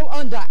Israel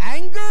unto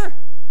anger.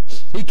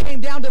 He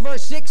came down to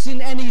verse 6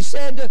 and he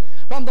said,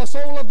 from the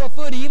sole of the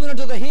foot even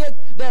unto the head,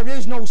 there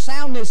is no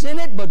soundness in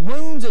it, but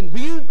wounds and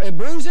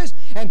bruises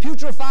and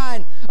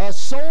putrefying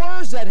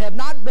sores that have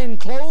not been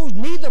closed,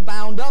 neither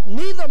bound up,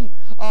 neither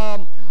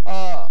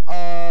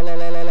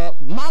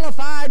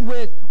mollified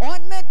with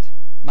ointment.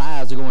 My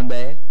eyes are going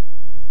bad,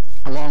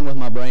 along with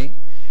my brain.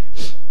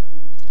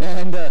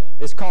 And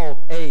it's called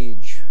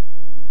age.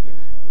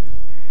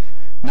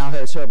 Now I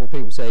heard several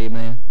people say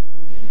amen.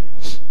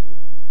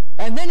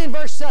 And then in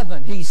verse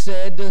 7, he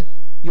said,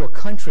 your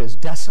country is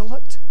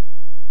desolate.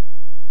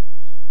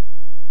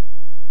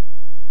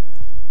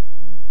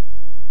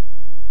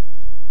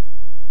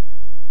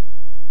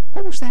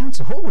 What was the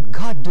answer? What would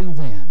God do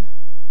then?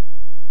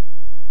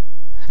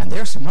 And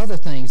there's some other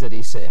things that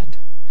he said,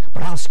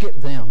 but I'll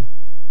skip them.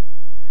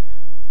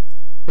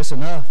 It's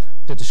enough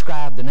to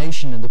describe the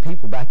nation and the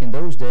people back in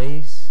those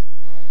days.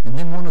 And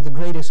then one of the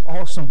greatest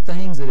awesome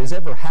things that has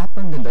ever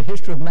happened in the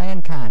history of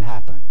mankind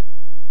happened.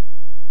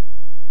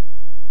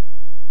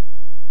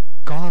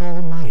 God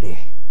Almighty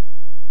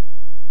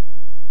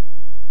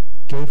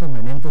gave him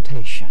an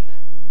invitation.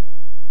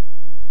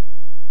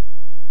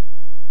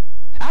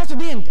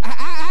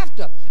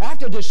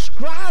 After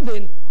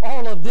describing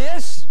all of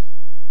this,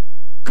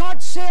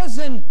 God says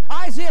in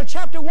Isaiah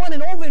chapter 1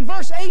 and over in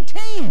verse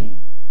 18,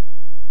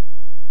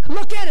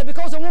 look at it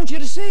because I want you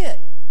to see it.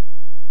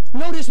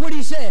 Notice what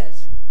he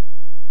says.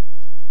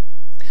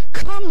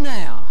 Come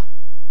now,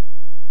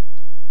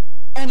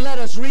 and let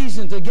us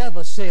reason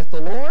together, saith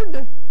the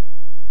Lord.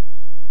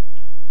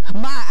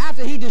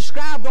 After he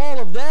described all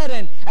of that,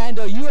 and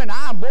you and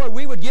I, boy,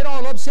 we would get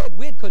all upset.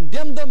 We'd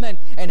condemn them and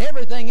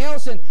everything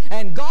else.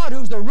 And God,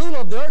 who's the ruler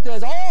of the earth,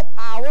 has all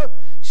power,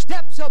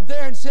 steps up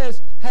there and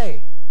says,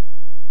 hey,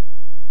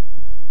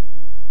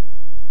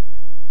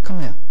 come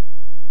here.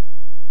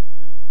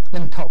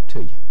 Let me talk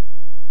to you.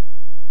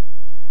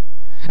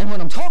 And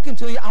when I'm talking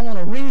to you, I want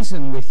to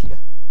reason with you.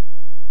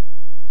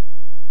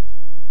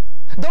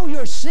 Though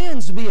your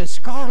sins be as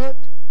scarlet,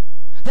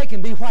 they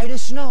can be white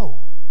as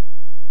snow.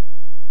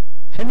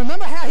 And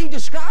remember how he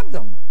described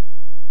them.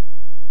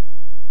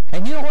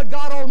 And you know what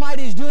God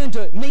Almighty is doing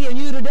to me and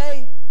you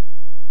today?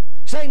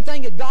 Same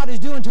thing that God is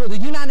doing to the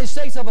United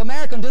States of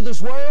America and to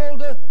this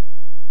world.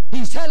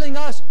 He's telling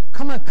us,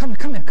 come here,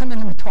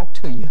 let me talk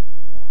to you.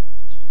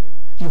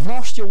 You've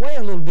lost your way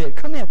a little bit.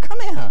 Come here.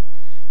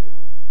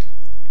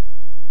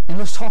 And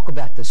let's talk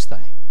about this thing.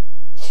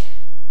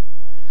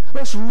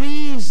 Let's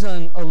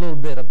reason a little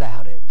bit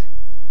about it.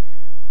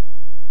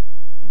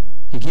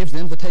 He gives the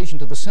invitation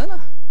to the sinner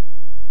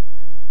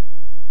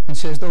and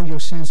says, though your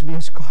sins be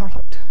as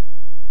scarlet,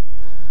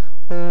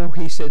 oh,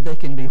 he said, they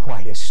can be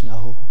white as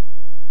snow.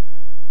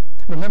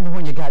 Remember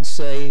when you got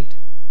saved?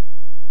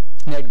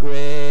 That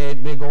great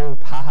big old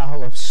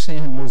pile of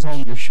sin was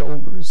on your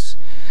shoulders,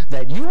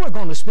 that you were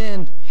going to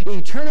spend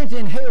eternity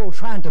in hell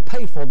trying to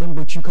pay for them,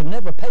 but you could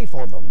never pay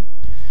for them.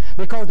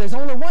 Because there's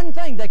only one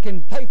thing that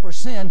can pay for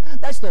sin.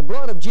 That's the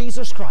blood of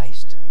Jesus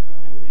Christ.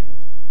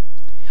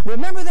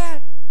 Remember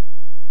that?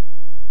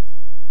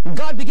 And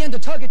God began to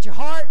tug at your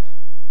heart.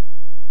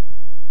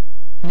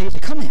 And he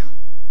said, come here.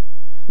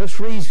 Let's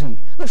reason.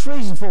 Let's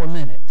reason for a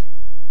minute.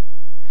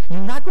 You're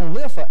not going to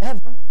live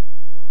forever.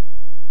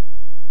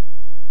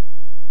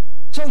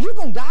 So you're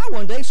going to die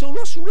one day, so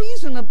let's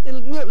reason.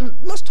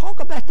 Let's talk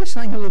about this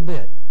thing a little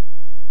bit.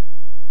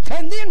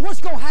 And then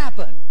what's going to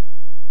happen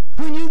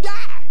when you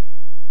die?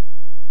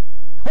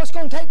 What's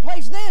going to take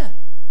place then?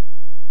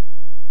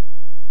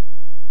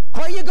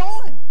 Where are you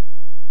going?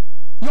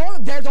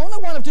 There's only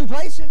one of two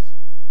places.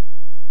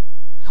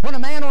 When a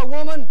man or a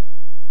woman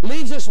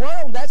leaves this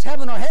world, that's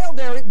heaven or hell.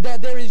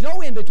 There is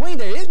no in between.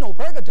 There is no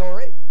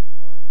purgatory.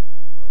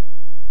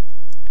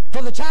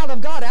 For the child of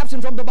God,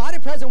 absent from the body,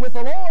 present with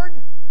the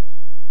Lord.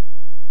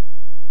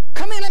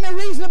 Come in, let me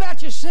reason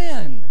about your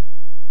sin.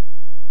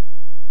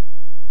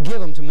 Give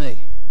them to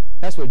me.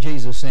 That's what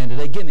Jesus said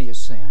today. Give me your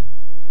sin.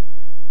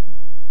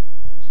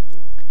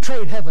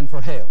 Trade heaven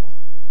for hell.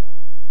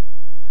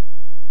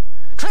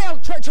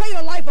 Trade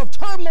a life of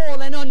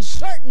turmoil and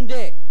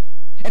uncertainty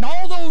and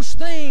all those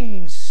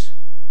things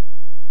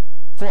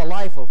for a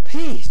life of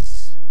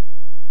peace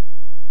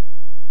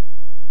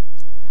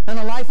and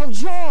a life of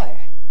joy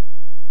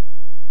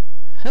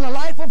and a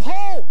life of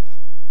hope.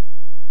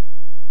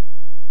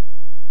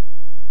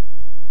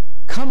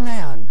 Come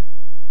down.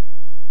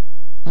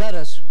 Let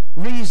us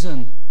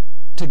reason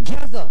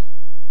together,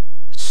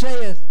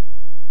 saith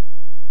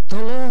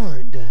the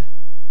Lord.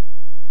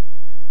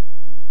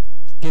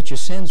 Get your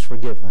sins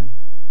forgiven.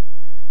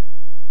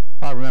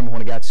 I remember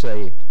when I got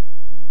saved.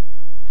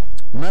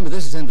 Remember,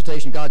 this is an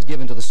invitation God's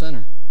given to the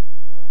sinner.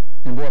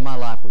 And boy, my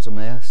life was a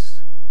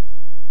mess.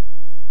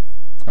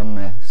 A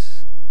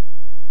mess.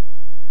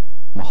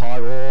 My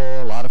heart,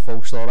 a lot of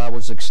folks thought I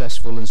was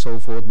successful and so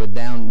forth, but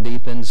down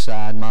deep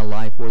inside, my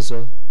life was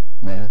a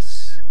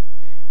mess.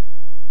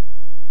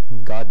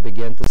 God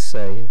began to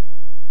say,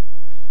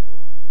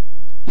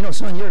 you know,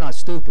 son, you're not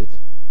stupid.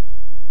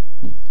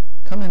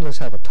 Come in, let's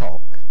have a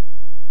talk.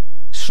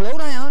 Slow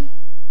down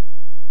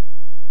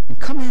and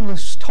come in,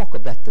 let's talk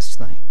about this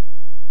thing.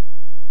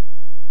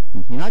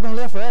 You're not going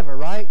to live forever,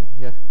 right?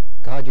 Yeah,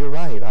 God, you're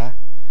right.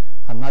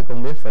 I'm not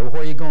going to live forever.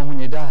 Where are you going when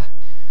you die?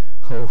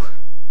 Oh,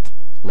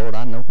 Lord,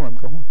 I know where I'm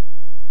going.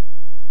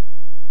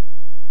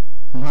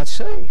 I'm not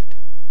saved.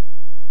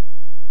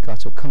 God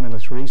said, come in,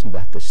 let's reason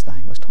about this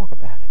thing. Let's talk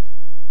about it.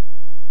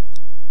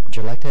 Would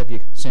you like to have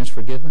your sins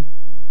forgiven?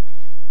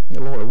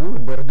 Yeah, Lord, I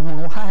would, but I don't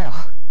know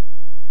how.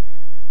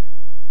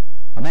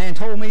 A man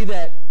told me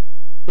that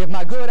if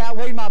my good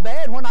outweighed my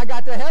bad, when I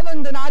got to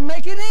heaven, then I'd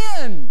make it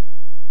in.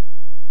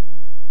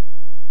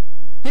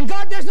 And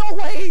God, there's no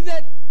way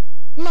that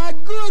my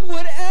good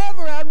would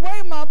ever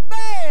outweigh my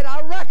bad.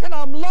 I reckon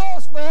I'm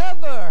lost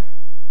forever.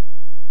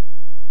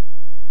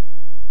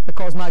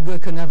 Because my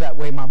good could never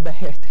outweigh my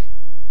bad.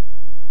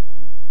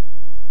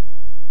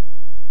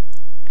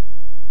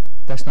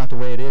 That's not the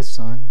way it is,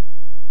 son.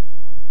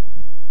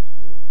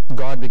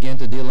 God began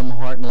to deal in my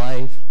heart and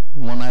life.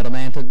 One night a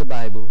man took the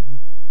Bible,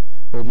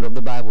 opened up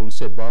the Bible and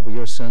said, Barbara,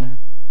 you're a sinner?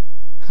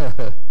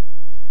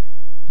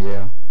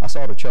 Yeah, I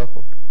sort of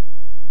chuckled.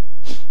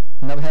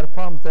 Never had a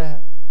problem with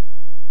that.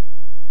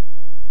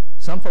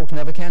 Some folks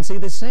never can see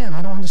this sin.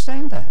 I don't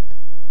understand that.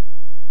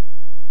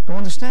 Don't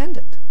understand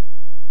it.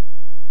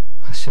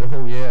 I said,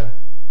 oh yeah.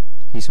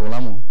 He said, well,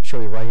 I'm going to show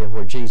you right here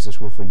where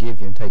Jesus will forgive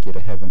you and take you to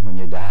heaven when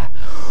you die.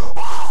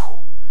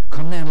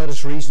 Come now, let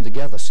us reason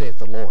together, saith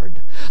the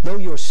Lord. Though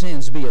your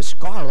sins be as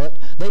scarlet,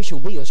 they shall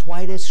be as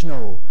white as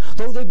snow.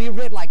 Though they be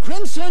red like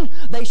crimson,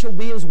 they shall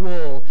be as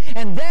wool.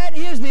 And that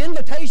is the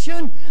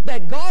invitation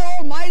that God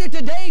Almighty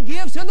today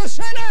gives to the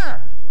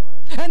sinner.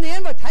 And the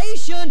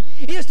invitation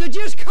is to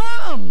just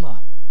come.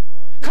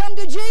 Come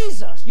to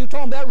Jesus. You're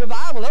talking about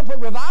revival. He'll put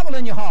revival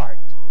in your heart.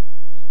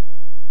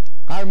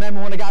 I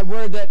remember when I got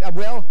word that,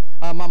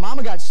 my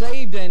mama got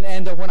saved,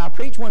 and when I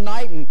preached one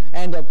night,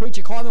 and the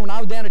preacher called me when I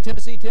was down at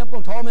Tennessee Temple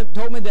and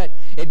told me that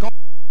it gone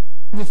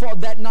before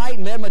that night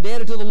and led my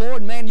daddy to the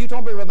Lord. Man, you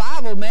talking about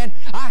revival, man.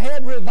 I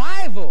had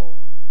revival.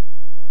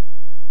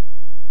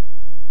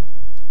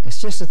 It's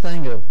just a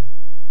thing of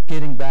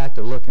getting back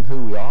to looking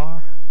who we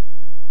are.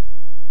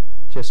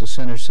 Just a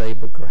sinner saved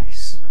by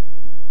grace.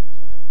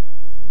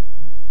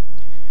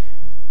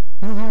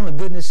 You know, the only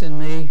goodness in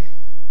me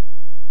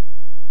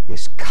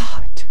is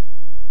God.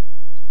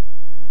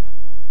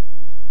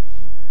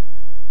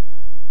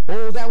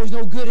 Oh, there was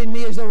no good in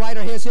me, as the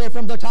writer has said,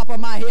 from the top of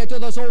my head to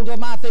the soles of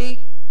my feet.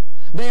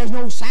 There's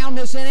no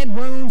soundness in it,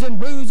 wounds and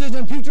bruises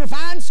and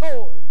putrefying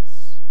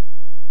sores.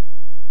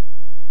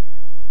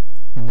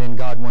 And then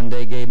God one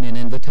day gave me an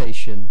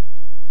invitation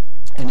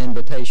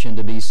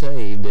to be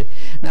saved.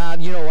 Now,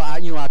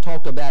 I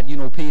talked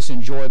about, peace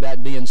and joy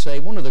about being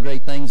saved. One of the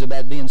great things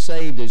about being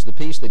saved is the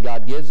peace that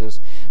God gives us.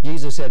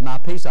 Jesus said, my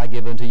peace I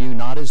give unto you,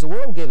 not as the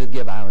world giveth,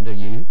 give I unto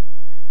you.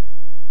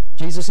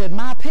 Jesus said,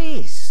 my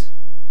peace.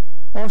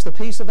 Oh, it's the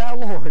peace of our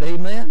Lord.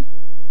 Amen.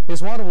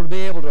 It's wonderful to be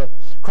able to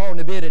crawl in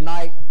the bed at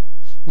night,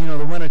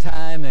 the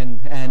wintertime,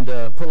 and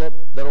pull up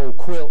that old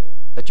quilt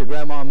that your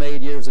grandma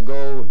made years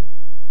ago, and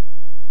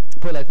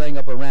put that thing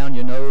up around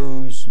your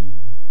nose, and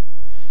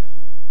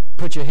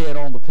put your head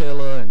on the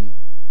pillow, and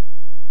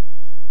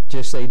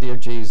just say, dear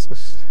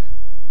Jesus,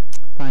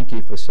 thank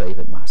you for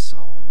saving my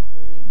soul.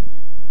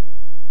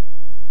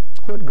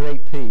 What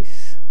great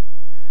peace.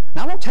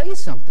 Now, I want to tell you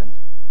something.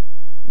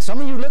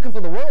 Some of you looking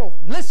for the world,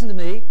 listen to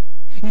me.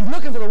 You're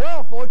looking for the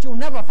world for it, you'll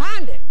never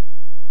find it.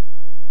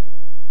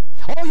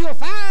 All you'll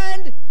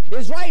find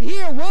is right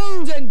here,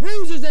 wounds and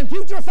bruises and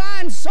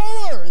putrefying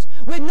sores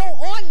with no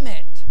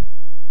ointment.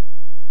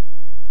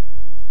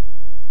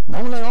 The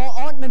only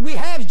ointment we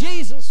have is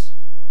Jesus.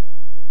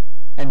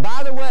 And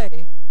by the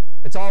way,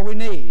 it's all we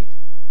need.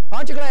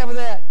 Aren't you glad with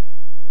that?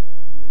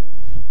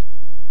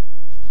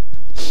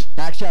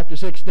 Acts chapter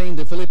 16,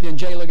 the Philippian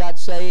jailer got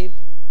saved.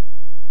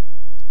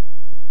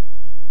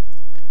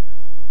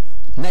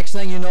 Next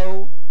thing you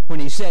know, when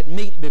he set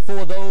meat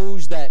before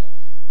those that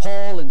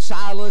Paul and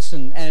Silas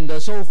and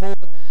so forth,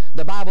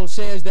 the Bible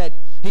says that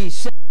he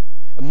set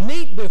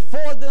meat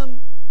before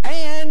them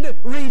and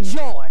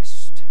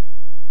rejoiced.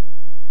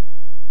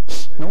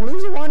 Don't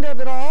lose the wonder of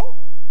it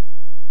all.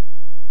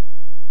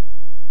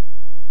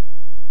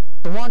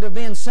 The wonder of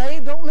being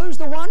saved, don't lose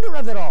the wonder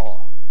of it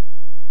all.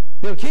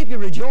 It'll keep you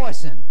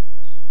rejoicing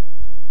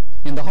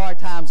in the hard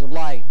times of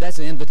life. That's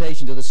an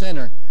invitation to the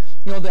sinner.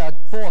 There are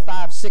 4,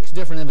 5, 6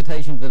 different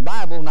invitations to the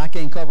Bible, and I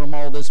can't cover them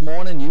all this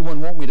morning. You wouldn't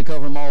want me to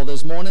cover them all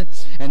this morning,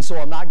 and so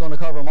I'm not going to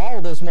cover them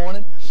all this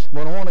morning,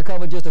 but I want to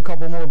cover just a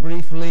couple more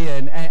briefly,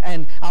 and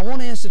I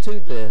want to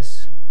institute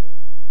this.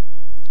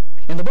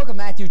 In the book of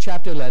Matthew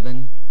chapter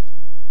 11,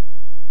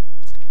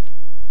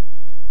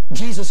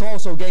 Jesus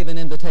also gave an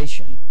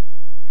invitation.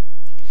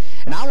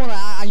 And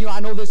I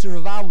know this is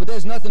revival, but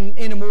there's nothing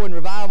any more in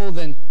revival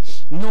than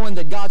knowing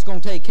that God's going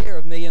to take care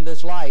of me in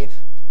this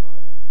life.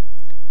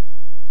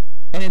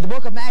 And in the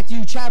book of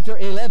Matthew chapter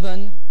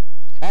 11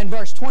 and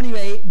verse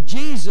 28,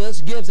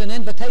 Jesus gives an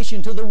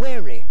invitation to the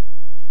weary.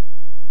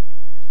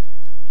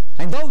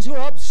 And those who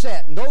are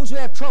upset and those who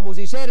have troubles,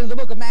 he said in the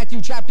book of Matthew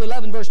chapter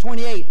 11 verse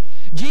 28,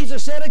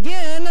 Jesus said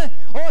again,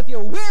 if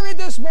you're weary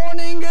this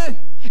morning,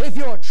 if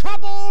you're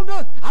troubled,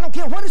 I don't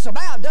care what it's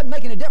about, it doesn't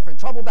make any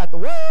difference. Trouble about the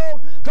world,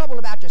 trouble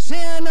about your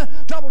sin,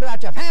 trouble about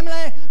about your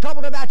family,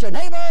 troubled about your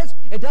neighbors,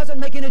 it doesn't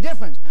make any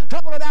difference.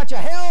 Troubled about your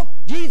health,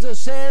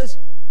 Jesus says,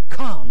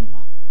 come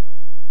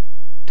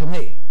to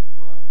me.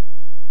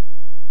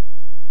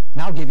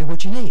 And I'll give you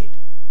what you need.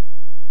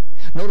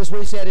 Notice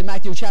what he said in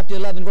Matthew chapter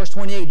 11, verse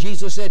 28.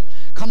 Jesus said,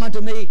 come unto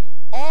me,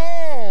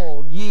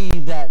 all ye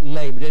that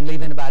labor. Didn't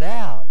leave anybody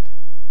out.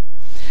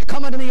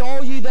 Come unto me,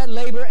 all ye that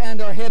labor and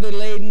are heavy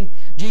laden.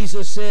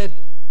 Jesus said,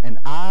 and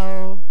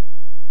I'll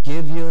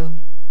give you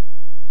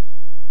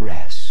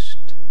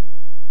rest.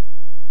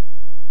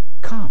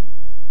 Come.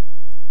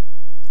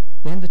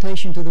 The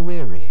invitation to the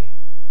weary.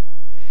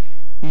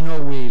 You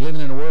know, we live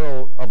in a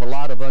world of a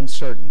lot of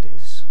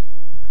uncertainties.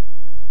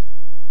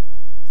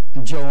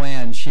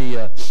 Joanne, she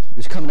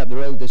was coming up the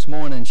road this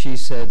morning. She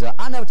said,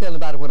 I never tell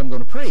anybody what I'm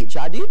going to preach.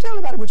 Do you tell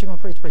anybody what you're going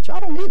to preach? I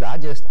don't either. I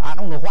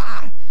don't know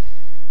why.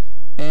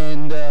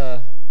 And,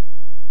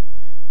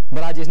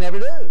 but I just never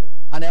do.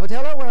 I never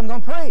tell her what I'm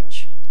going to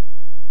preach.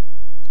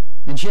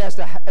 And she has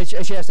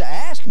to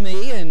ask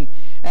me,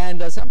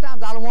 and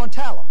sometimes I don't want to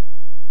tell her.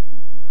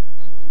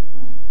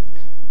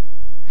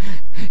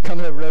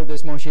 Coming up the road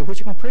this morning, she said, what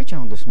you going to preach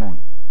on this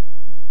morning?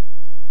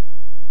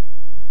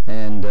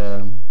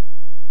 And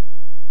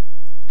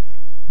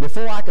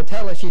before I could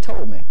tell her, she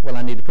told me, well,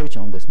 I need to preach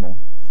on this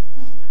morning.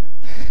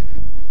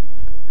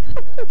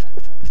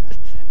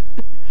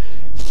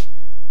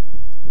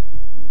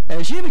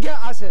 And she began,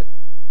 I said,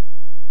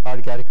 I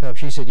already got it covered.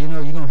 She said, you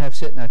know, you're going to have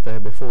sitting out there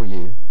before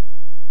you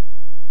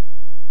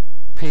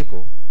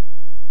people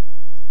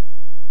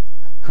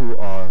who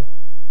are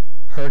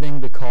hurting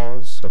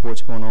because of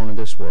what's going on in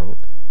this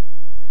world,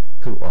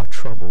 who are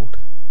troubled,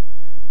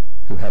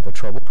 who have a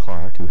troubled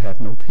heart, who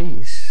have no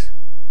peace.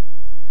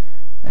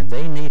 And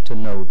they need to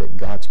know that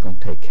God's going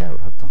to take care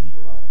of them.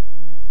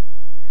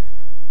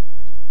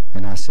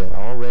 And I said,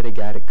 I already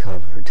got it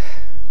covered.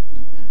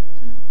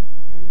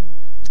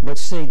 But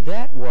see,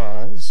 that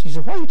was, you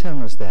said, why are you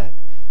telling us that?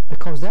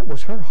 Because that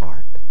was her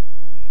heart.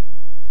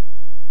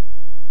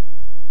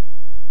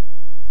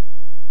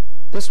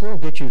 This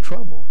world gets you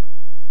troubled.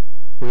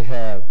 We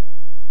have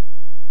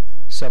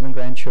 7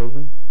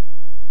 grandchildren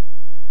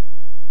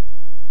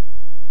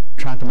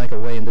trying to make a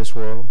way in this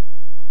world.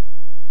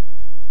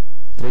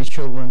 3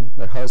 children,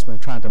 their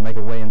husband trying to make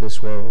a way in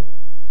this world.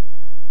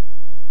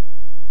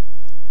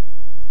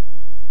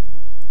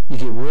 You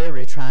get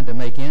weary trying to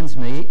make ends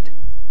meet.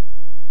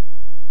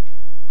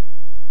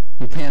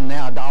 You're paying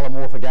now $1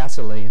 more for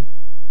gasoline.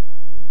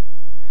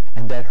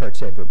 And that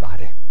hurts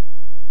everybody.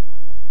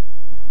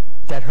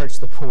 That hurts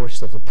the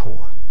poorest of the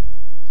poor.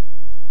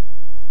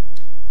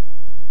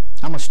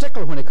 I'm a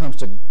stickler when it comes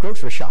to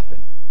grocery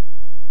shopping.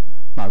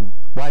 My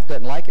wife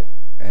doesn't like it,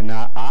 and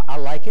I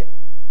like it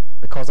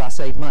because I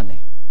save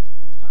money.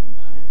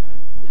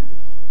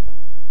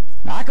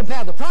 Now, I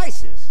compare the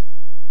prices.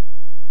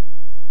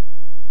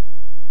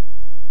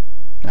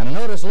 And I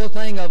noticed a little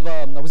thing of,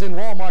 I was in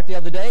Walmart the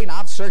other day, and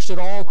I've searched it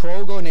all,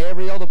 Kroger and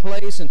every other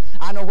place, and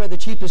I know where the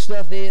cheapest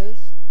stuff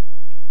is.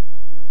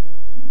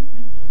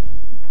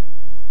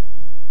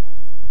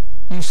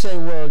 You say,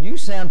 well, you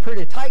sound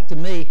pretty tight to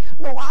me.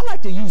 No, I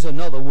like to use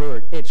another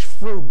word. It's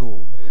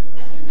frugal.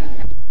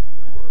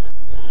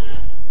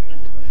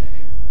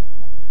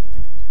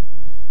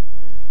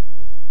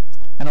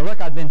 And I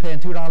look, I've been paying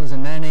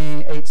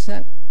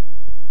 $2.98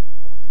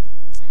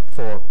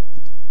 for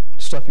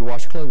stuff you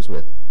wash clothes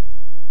with.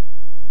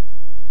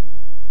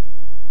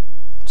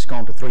 It's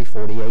gone to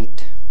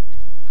 $3.48.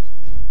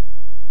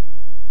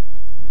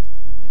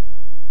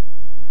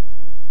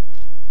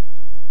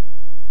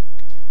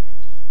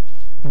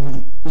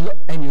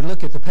 And you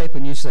look at the paper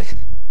and you say,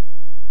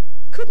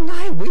 couldn't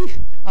I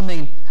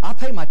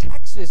pay my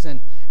taxes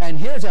and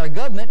here's our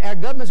government. Our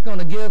government's going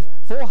to give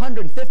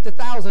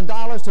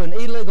 $450,000 to an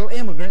illegal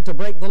immigrant to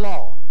break the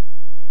law.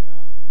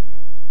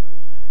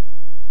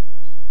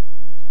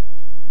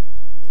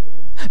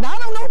 Now, I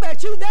don't know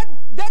about you,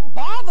 that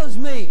bothers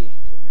me.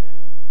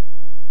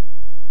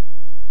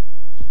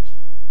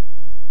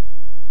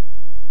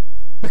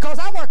 Because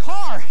I work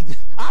hard.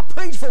 I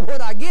preach for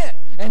what I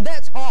get, and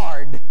that's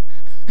hard.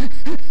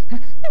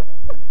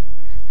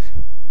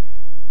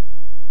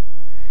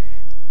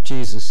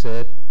 Jesus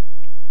said,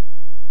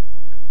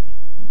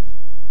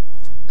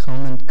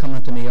 come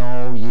unto me,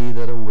 all ye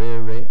that are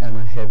weary and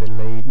are heavy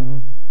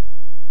laden,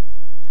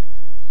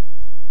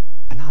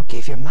 and I'll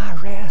give you my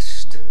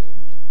rest.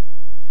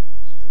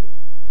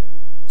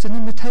 It's an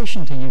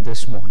invitation to you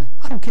this morning.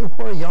 I don't care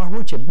where you are,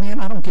 what you've been.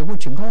 I don't care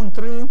what you're going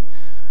through.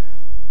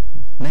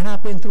 Man,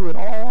 I've been through it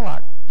all.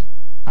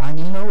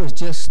 It's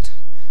just,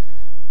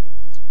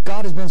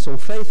 God has been so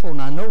faithful,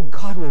 and I know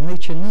God will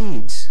meet your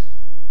needs.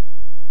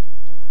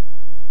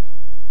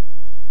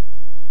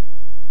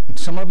 And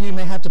some of you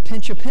may have to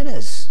pinch your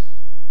pennies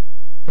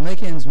to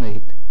make ends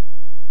meet.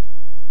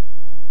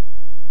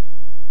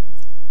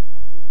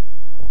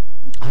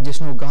 I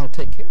just know God will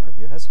take care of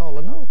you. That's all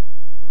I know.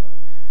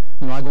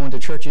 You know, I go into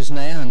churches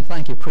now, and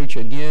thank you, preacher,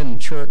 again,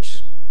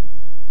 church,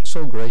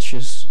 so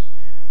gracious.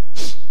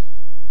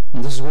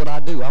 And this is what I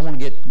do. I want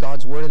to get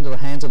God's Word into the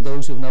hands of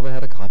those who've never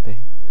had a copy.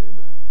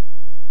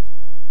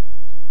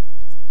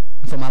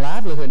 for my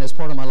livelihood, and as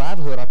part of my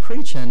livelihood, I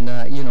preach, and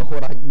you know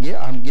what I get.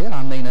 I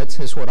mean,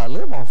 it's what I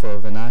live off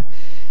of,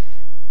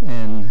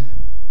 and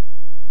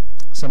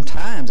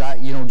sometimes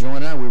Joy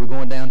and I, we were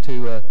going down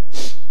to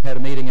had a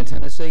meeting in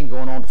Tennessee and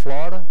going on to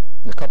Florida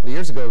a couple of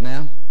years ago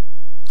now,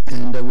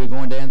 and we were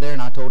going down there,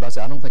 and I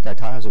said, I don't think our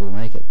tires are going to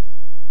make it.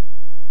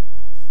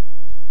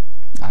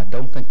 I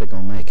don't think they're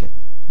going to make it.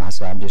 I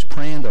said, I'm just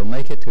praying they'll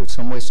make it to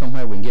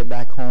somewhere we can get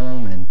back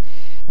home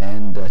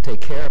and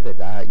take care of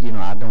it. I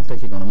don't think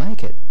they're going to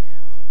make it.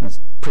 I was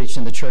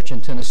preaching in the church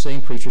in Tennessee.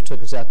 The preacher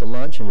took us out to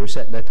lunch, and we were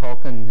sitting there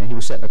talking, and he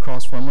was sitting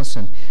across from us,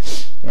 and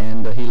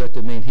he looked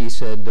at me and he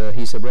said,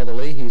 Brother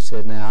Lee, he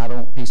said,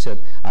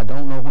 I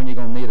don't know when you're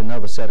going to need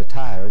another set of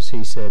tires.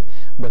 He said,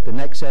 but the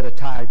next set of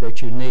tires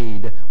that you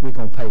need, we're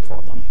going to pay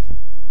for them.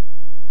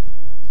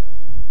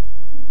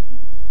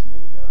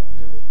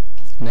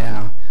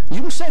 Now,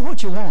 you can say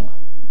what you want.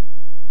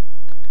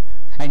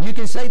 And you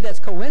can say that's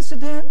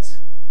coincidence.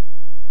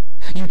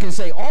 You can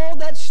say all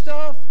that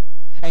stuff,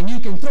 and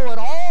you can throw it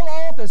all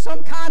off as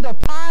some kind of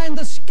pie in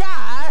the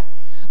sky,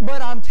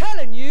 but I'm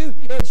telling you,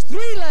 it's 3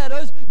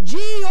 letters,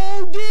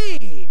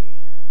 G-O-D.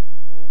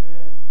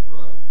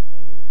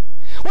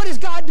 What is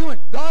God doing?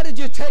 God is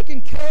just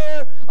taking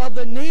care of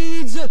the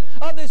needs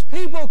of His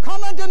people.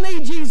 Come unto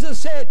me, Jesus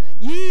said,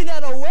 ye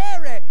that are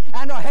weary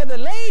and are heavy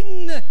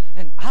laden,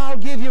 and I'll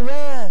give you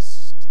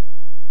rest.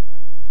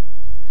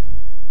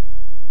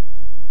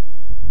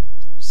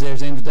 So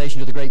there's an invitation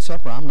to the great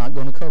supper I'm not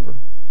going to cover.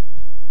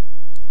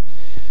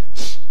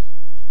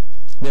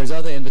 There's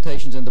other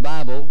invitations in the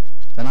Bible,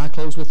 and I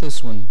close with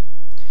this one.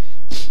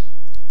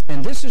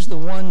 And this is the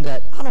one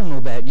that, I don't know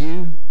about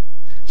you,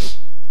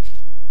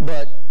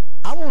 but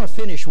I want to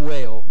finish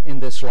well in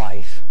this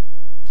life.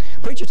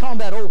 Preacher talking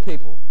about old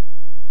people.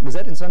 Was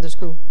that in Sunday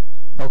school?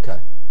 Okay,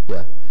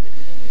 yeah.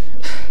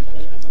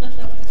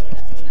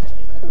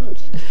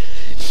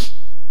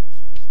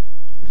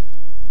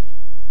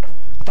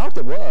 I thought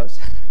there was.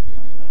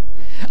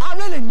 I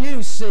really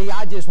knew, see,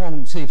 I just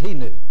wanted to see if he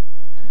knew.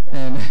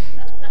 And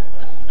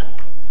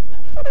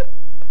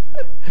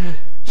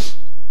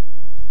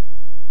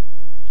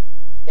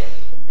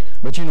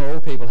but you know,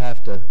 old people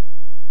have to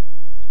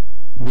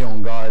be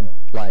on guard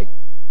like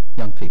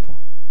young people.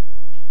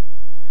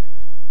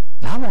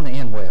 Now, I want to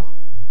end well.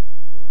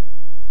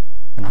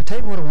 And I'll tell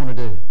you what I want to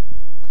do.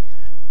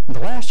 In the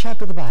last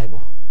chapter of the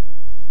Bible,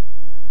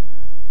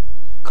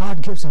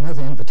 God gives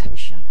another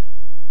invitation.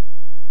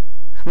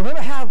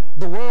 Remember how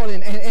the world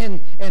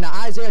in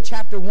Isaiah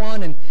chapter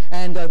 1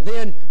 and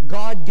then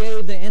God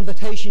gave the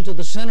invitation to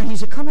the sinner. He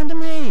said, come unto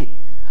me.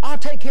 I'll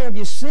take care of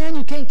your sin.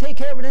 You can't take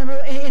care of it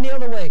any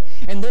other way.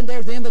 And then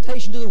there's the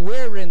invitation to the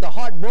weary and the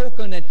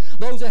heartbroken and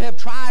those that have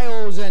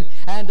trials and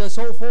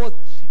so forth.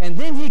 And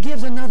then He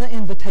gives another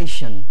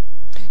invitation.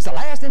 It's the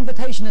last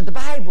invitation in the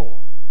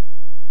Bible.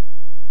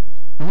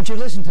 I want you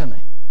to listen to me,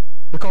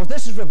 because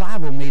this is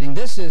revival meeting.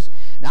 This is,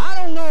 now I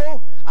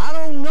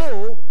don't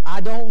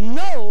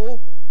know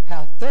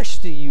how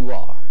thirsty you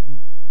are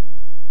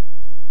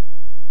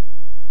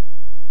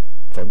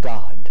for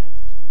God.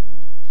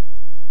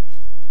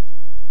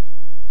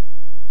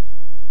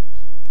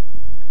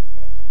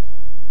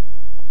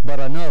 But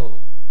I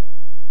know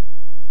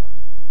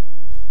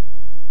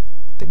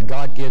that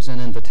God gives an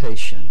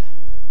invitation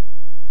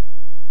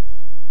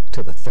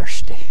to the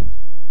thirsty.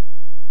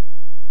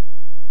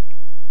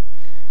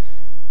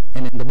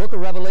 And in the book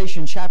of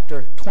Revelation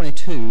chapter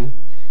 22,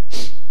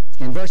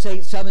 in verse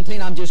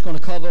 17, I'm just going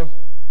to cover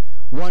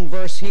one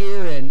verse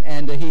here,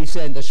 and he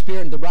said, the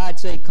Spirit and the bride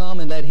say, come,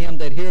 and let him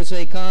that hears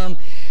say, come,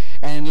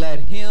 and let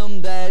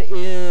him that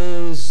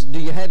is, do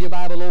you have your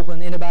Bible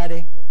open,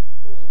 anybody?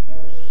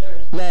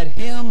 Let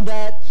him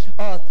that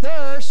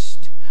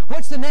thirst,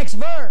 what's the next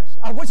verse?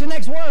 What's the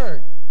next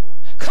word?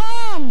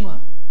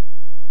 Come!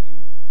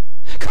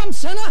 Come,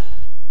 sinner!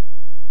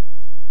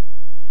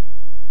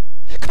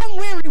 Come,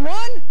 weary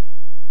one!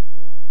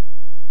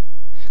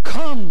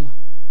 Come,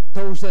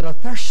 those that are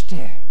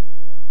thirsty.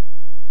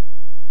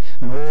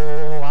 And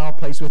oh, I'll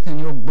place within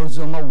your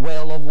bosom a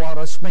well of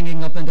water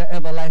springing up into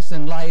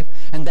everlasting life.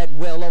 And that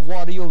well of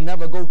water, you'll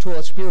never go to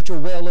a spiritual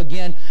well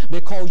again,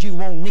 because you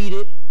won't need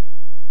it.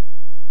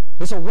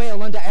 It's a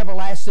well unto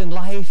everlasting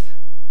life.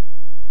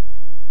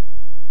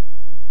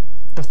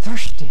 The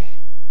thirsty.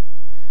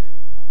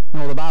 You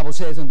know, the Bible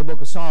says in the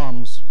book of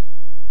Psalms,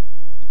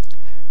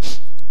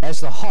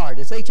 as the hart,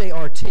 it's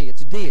H-A-R-T,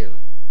 it's deer.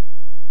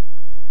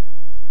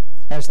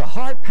 As the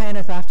hart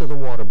panteth after the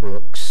water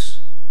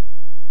brooks,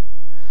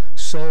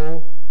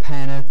 so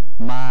panteth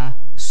my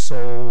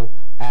soul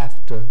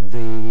after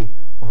thee,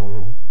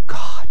 O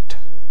God.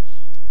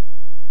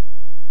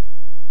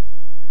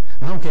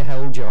 I don't care how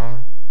old you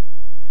are,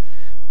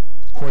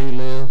 where you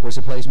live, where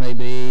the place may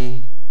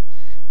be.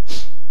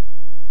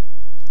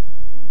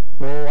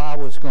 Oh,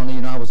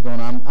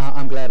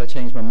 I'm glad I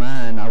changed my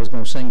mind. I was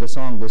going to sing the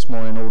song this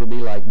morning, oh, to be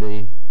like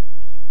thee.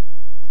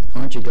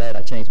 Aren't you glad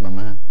I changed my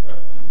mind?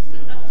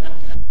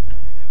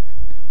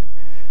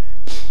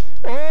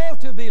 Oh,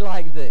 to be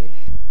like thee,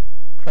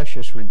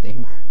 precious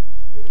Redeemer,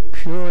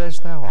 pure as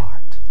thou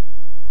art.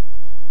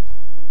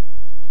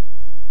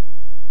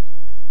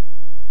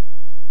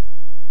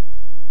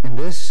 In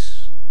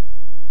this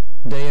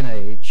day and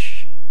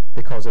age,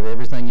 because of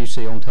everything you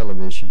see on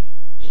television,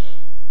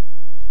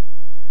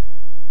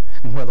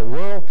 and where the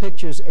world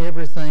pictures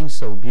everything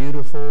so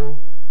beautiful,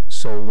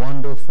 so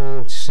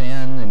wonderful,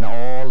 sin and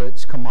all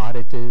its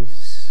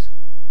commodities,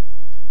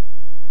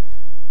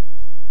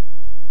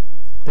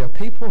 there are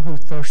people who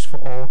thirst for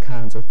all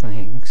kinds of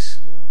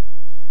things.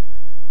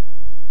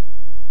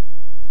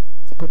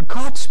 But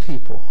God's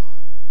people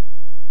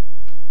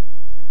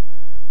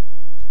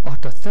are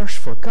to thirst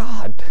for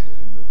God.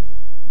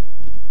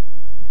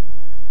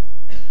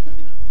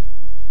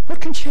 What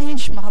can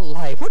change my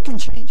life? What can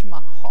change my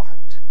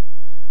heart?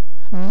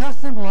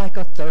 Nothing like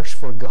a thirst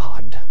for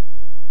God.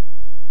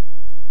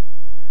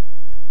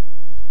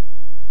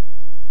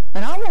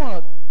 And I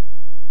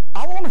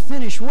want to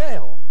finish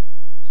well.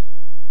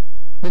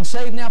 Been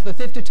saved now for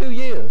 52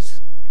 years.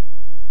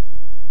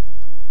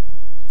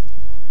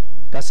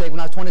 Got saved when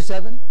I was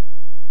 27.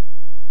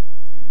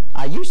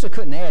 I used to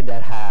couldn't add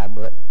that high,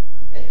 but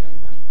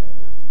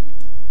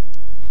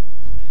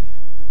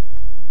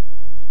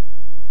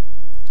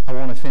I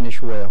want to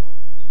finish well.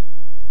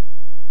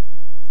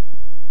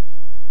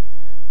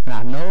 And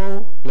I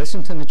know,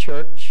 listen to the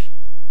church,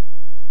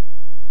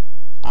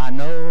 I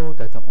know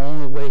that the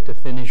only way to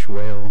finish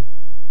well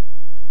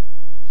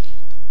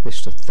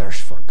is to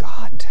thirst for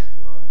God.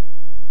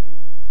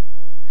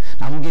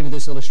 Now, I'm going to give you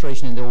this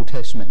illustration in the Old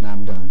Testament and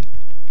I'm done.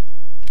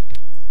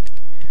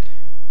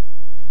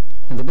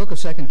 In the book of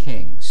 2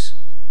 Kings,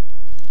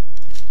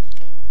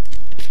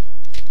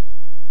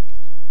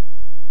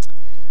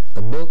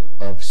 the book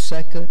of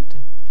 2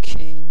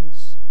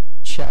 Kings,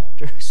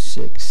 chapter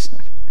 6.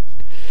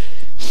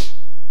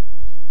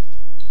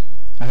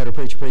 I heard a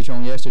preacher preach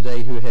on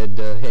yesterday who had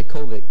had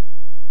COVID,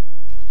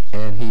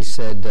 and he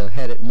said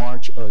had it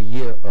March a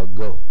year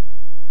ago.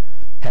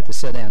 Had to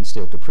sit down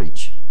still to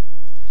preach.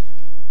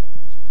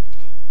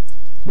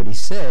 But he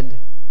said,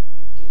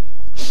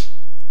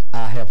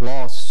 I have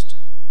lost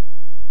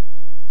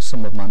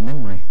some of my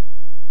memory.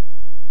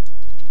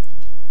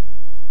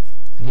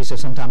 And he said,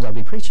 sometimes I'll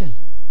be preaching.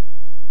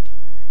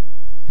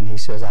 And he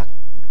says, I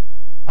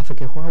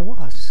forget where I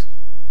was.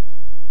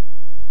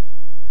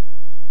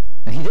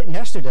 And he didn't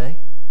yesterday,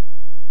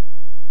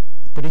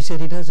 but he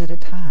said he does it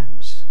at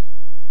times.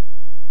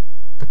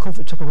 The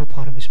COVID took away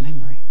part of his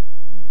memory.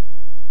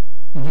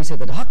 And he said,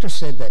 the doctor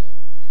said that,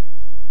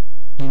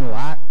 you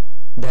know,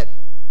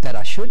 that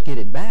I should get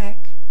it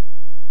back.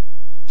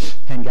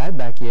 Hadn't got it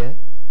back yet.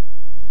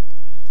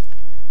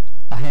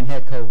 I hadn't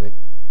had COVID.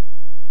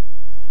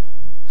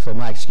 So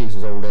my excuse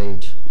is old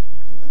age.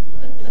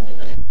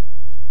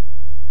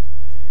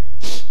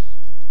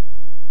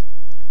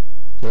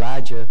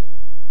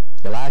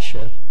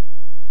 Elisha,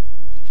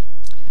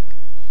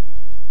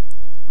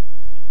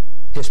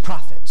 his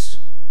prophets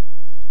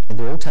in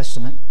the Old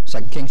Testament,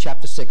 2 Kings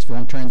chapter 6, if you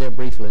want to turn there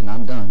briefly, and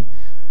I'm done.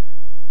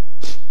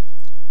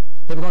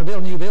 They were going to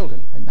build a new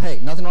building. And hey,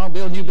 nothing wrong with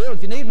building a new building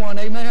if you need one,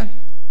 amen?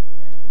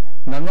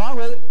 Nothing wrong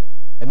with it.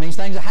 It means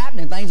things are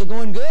happening, things are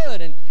going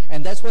good,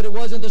 and that's what it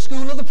was in the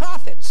school of the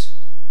prophets.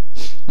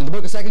 In the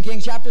book of 2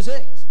 Kings chapter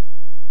 6.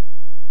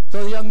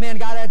 So the young men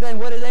got out there,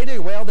 and what did they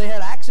do? Well, they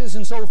had axes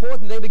and so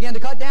forth, and they began to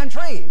cut down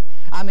trees.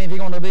 I mean, if you're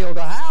going to build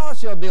a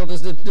house, you'll build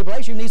a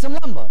place, you need some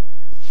lumber.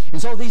 And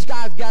so these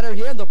guys gathered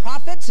here, the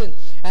prophets,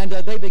 and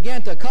they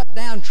began to cut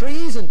down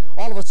trees, and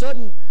all of a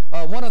sudden,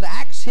 one of the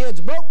axe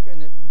heads broke,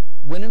 and it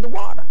went in the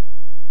water.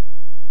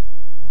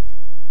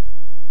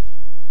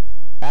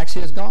 Axe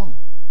head's gone.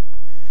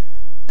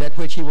 That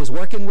which he was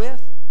working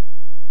with,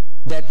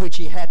 that which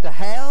he had to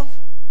have,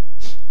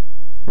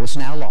 was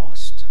now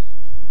lost.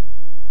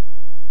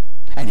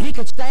 And he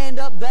could stand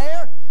up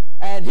there,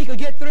 and he could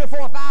get 3 or 4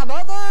 or 5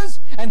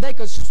 others, and they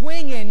could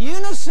swing in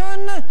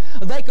unison.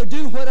 They could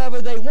do whatever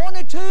they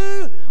wanted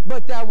to,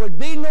 but there would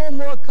be no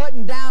more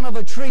cutting down of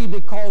a tree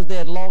because they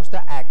had lost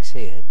the axe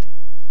head.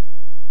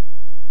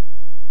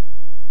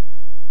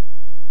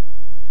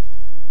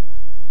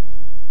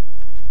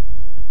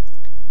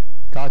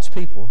 God's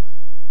people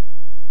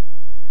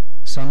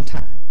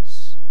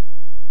sometimes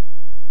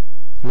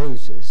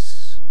loses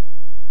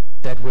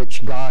that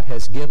which God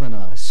has given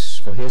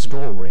us for His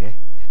glory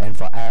and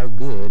for our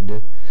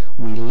good.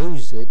 We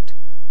lose it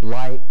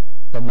like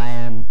the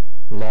man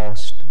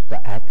lost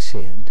the axe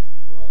head.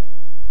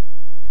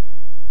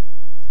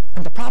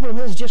 And the problem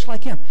is just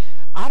like him.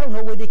 I don't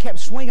know whether he kept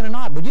swinging or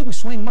not, but you can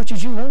swing much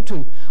as you want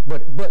to.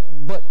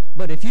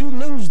 But if you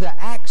lose the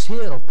axe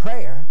head of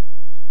prayer,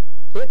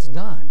 it's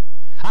done.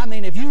 I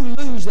mean, if you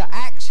lose the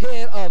axe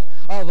head of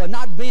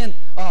not being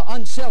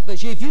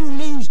unselfish, if you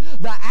lose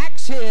the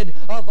axe head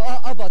of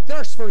a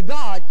thirst for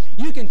God,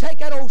 you can take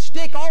that old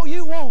stick all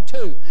you want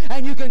to,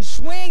 and you can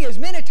swing as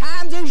many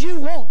times as you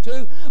want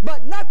to,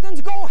 but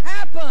nothing's going to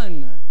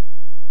happen.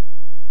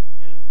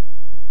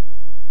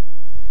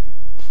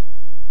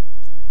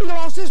 He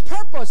lost his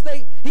purpose.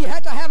 He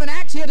had to have an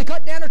axe head to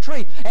cut down a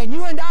tree, and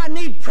you and I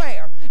need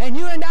prayer, and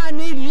you and I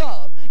need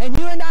love, and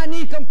you and I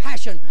need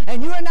compassion,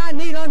 and you and I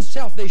need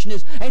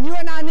unselfishness, and you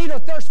and I need a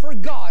thirst for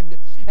God.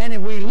 And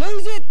if we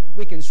lose it,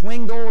 we can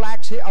swing the old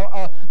axe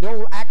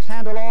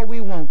handle all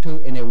we want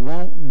to, and it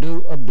won't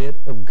do a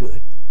bit of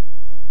good.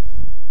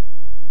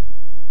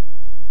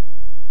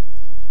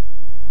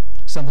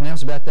 Something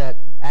else about that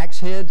axe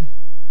head,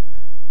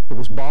 it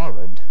was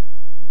borrowed.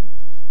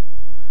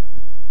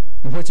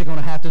 And what's he going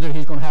to have to do?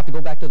 He's going to have to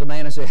go back to the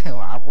man and say,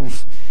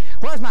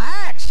 where's my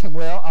axe?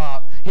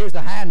 Well, here's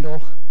the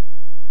handle.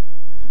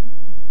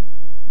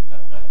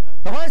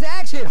 Now, where's the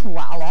axe head?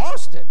 Well, I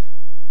lost it.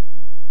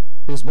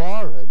 It's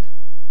borrowed.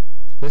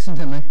 Listen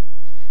to me.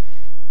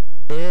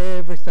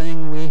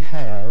 Everything we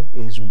have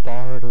is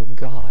borrowed of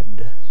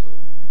God.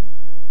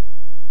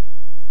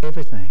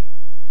 Everything.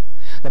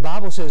 The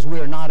Bible says we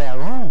are not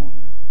our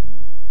own.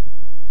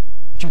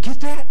 Did you get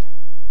that?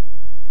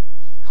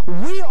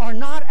 We are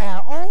not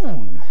our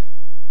own.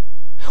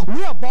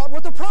 We are bought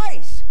with a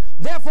price.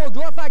 Therefore,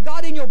 glorify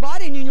God in your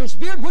body and in your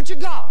spirit, which are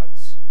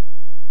God's.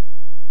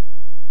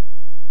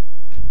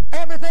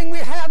 Everything we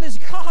have is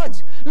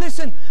God's.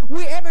 Listen,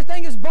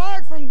 everything is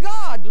borrowed from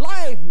God.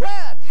 Life,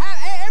 breath,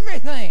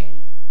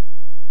 everything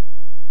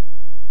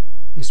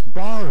is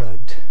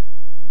borrowed.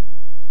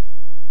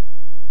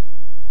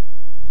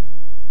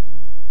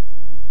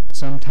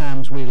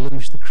 Sometimes we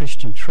lose the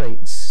Christian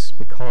traits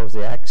because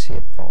the axe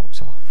head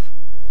falls off.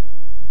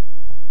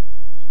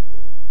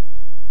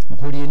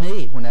 What do you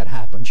need when that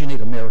happens? You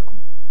need a miracle.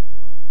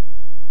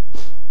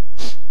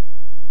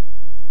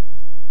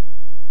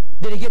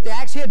 Did he get the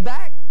axe head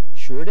back?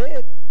 Sure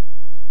did.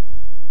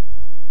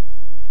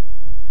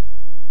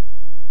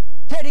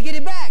 How did he get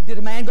it back? Did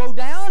a man go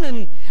down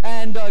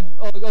and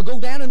go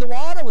down in the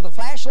water with a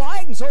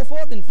flashlight and so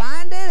forth and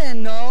find it?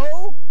 And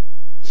no.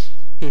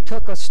 He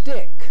took a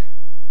stick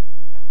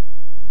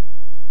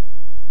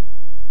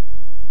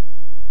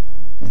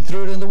and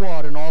threw it in the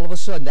water, and all of a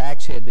sudden the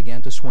axe head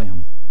began to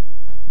swim.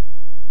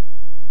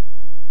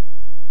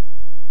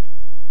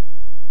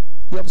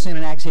 You ever seen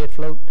an axe head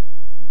float?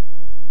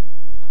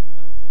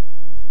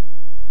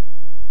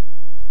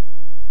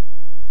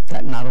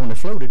 That not only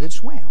floated, it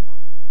swam.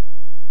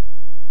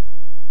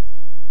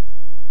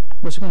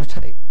 What's it going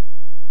to take?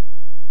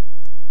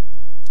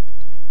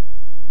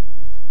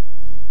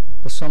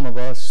 For some of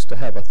us to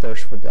have a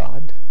thirst for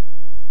God,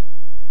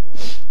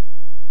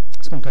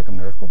 it's going to take a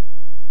miracle.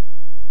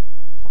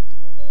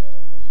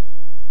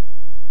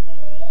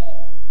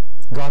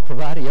 God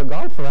provided. Yeah,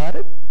 God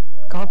provided.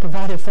 God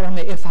provided for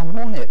me if I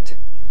want it.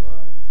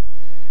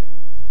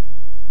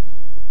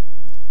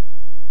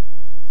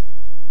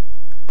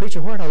 Preacher,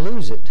 where did I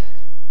lose it?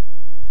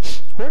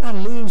 Where did I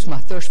lose my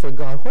thirst for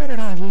God? Where did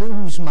I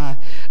lose my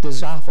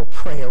desire for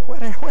prayer? Where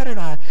did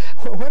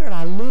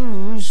I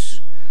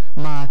lose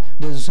my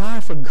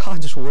desire for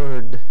God's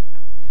Word?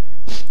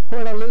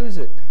 Where did I lose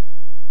it?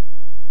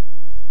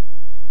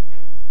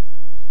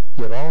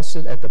 You lost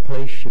it at the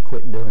place you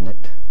quit doing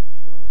it.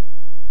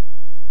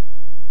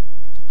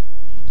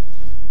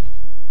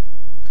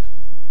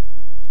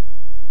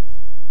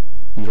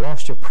 You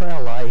lost your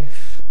prayer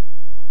life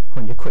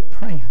when you quit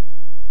praying.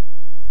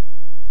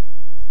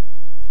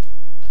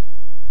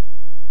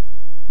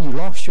 You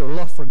lost your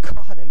love for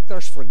God and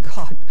thirst for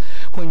God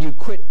when you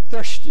quit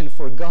thirsting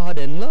for God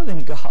and loving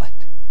God.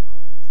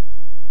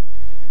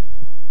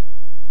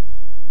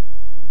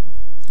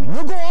 And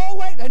we'll go all the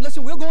way, and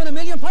listen, we'll go in a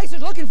million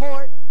places looking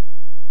for it.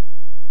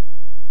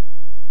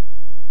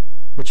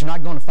 But you're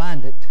not going to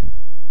find it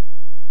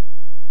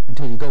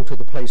until you go to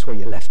the place where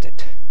you left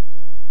it.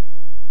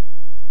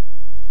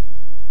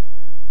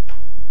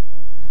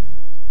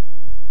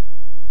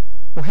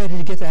 Well, how did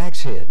he get the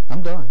axe head?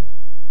 I'm done.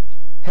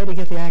 How did he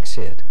get the axe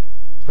head?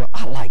 Well,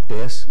 I like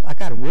this. I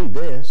got to read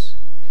this.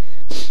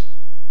 If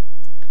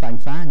I can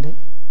find it.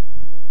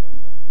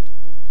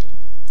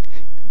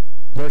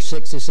 Verse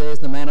 6, it says,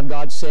 the man of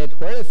God said,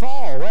 where did it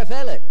fall? Where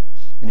fell it?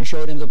 And he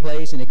showed him the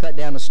place, and he cut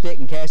down a stick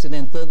and cast it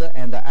in thither,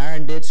 and the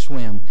iron did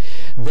swim.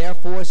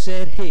 Therefore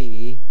said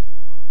he,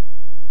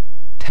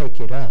 take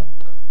it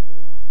up.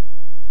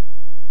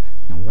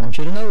 Now, I want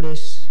you to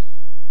notice,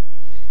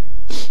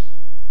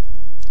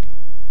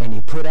 and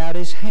he put out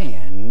his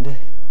hand,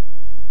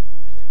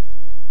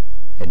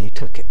 and he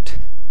took it.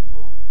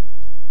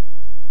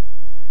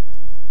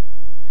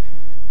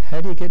 How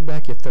do you get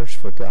back your thirst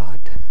for God?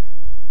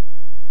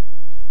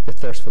 Your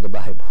thirst for the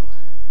Bible?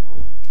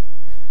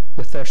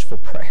 Your thirst for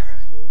prayer?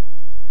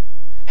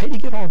 How do you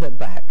get all that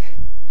back?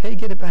 How do you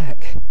get it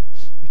back?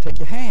 You take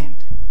your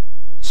hand,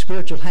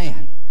 spiritual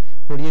hand.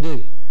 What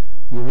do?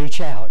 You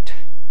reach out,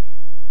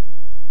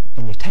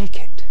 and you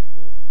take it.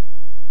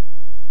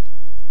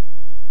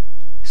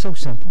 So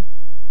simple.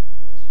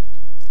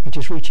 You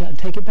just reach out and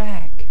take it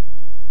back.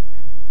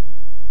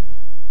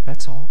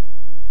 That's all.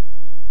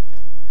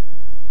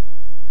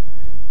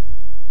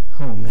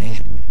 Oh,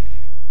 man.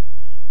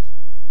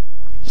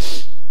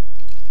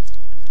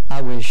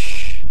 I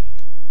wish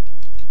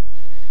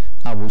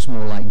I was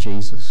more like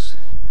Jesus.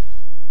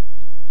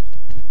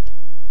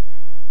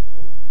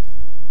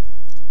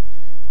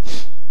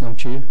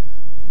 Don't you? You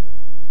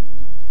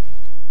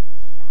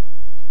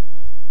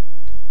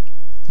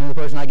know the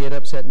person I get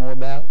upset more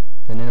about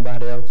than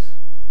anybody else?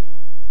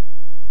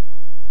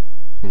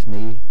 is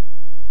me.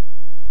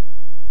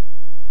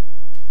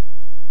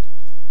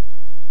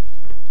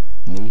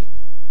 Me.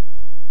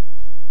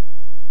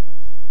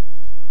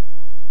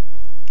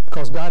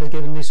 Because God has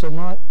given me so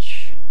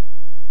much.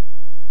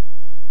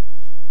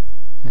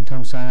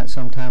 And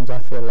sometimes I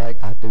feel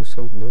like I do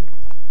so little.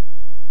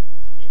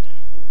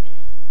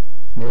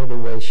 In every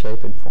way,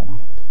 shape, and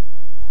form.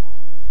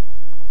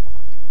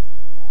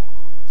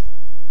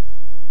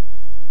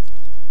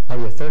 Are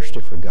you thirsty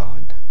for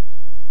God?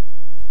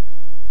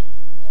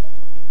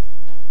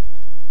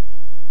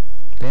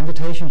 The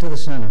invitation to the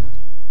sinner.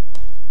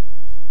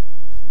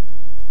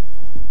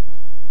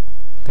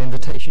 The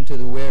invitation to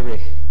the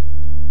weary.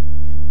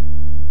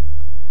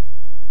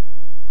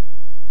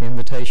 The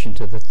invitation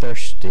to the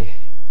thirsty.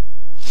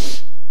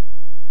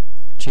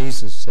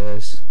 Jesus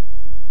says,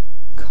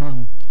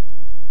 come.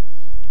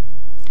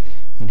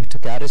 And he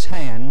took out his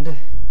hand and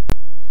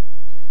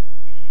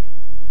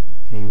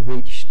he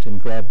reached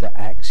and grabbed the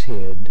axe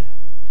head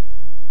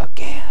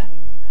again.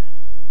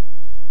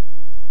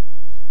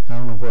 I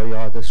don't know where you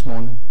are this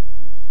morning.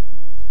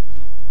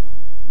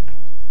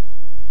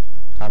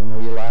 I don't know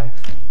your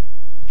life.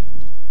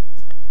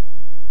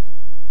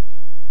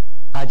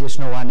 I just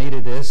know I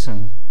needed this,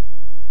 and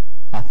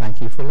I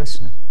thank you for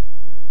listening.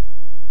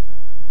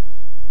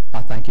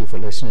 I thank you for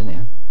listening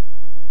in.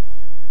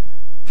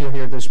 If you're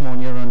here this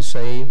morning, you're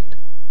unsaved,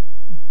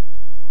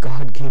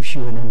 God gives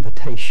you an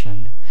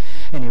invitation,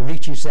 and he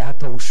reaches out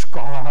those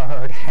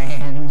scarred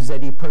hands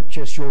that he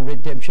purchased your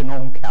redemption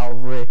on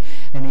Calvary,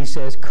 and he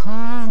says,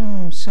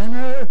 come,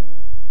 sinner.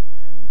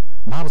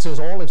 The Bible says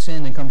all have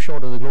sinned and come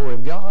short of the glory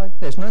of God.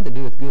 There's none that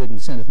doeth good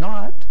and sinneth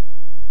not.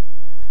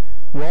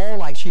 We're all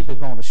like sheep have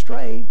gone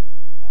astray.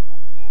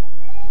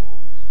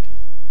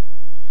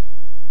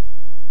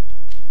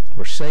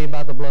 We're saved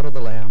by the blood of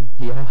the Lamb.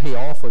 He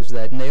offers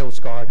that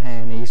nail-scarred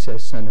hand, and he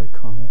says, sinner,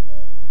 come.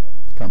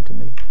 Come to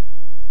me.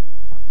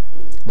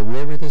 The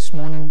weary this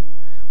morning,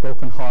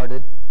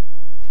 broken-hearted.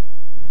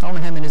 I don't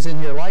know how many is in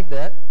here like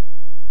that,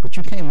 but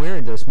you came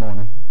weary this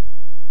morning.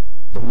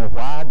 Don't know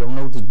why, don't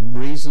know the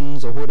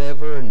reasons or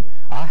whatever, and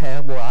I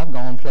have. Well, I've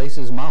gone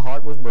places my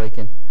heart was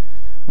breaking.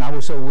 And I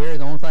was so weary,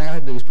 the only thing I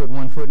had to do was put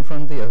one foot in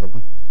front of the other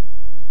one.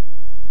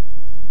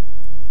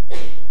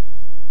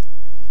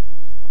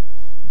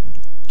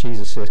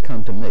 Jesus says,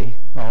 come to me,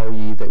 all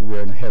ye that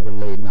wear and are heavy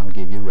laden, I'll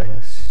give you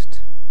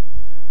rest.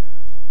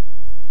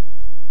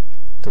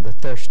 To the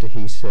thirsty,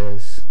 he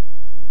says,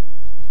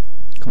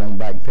 come on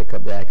back and pick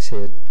up the axe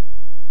head.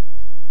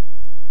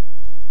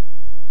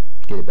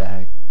 Get it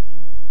back.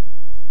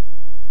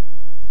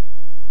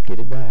 Get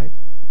it back.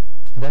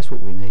 And that's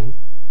what we need.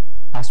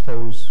 I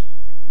suppose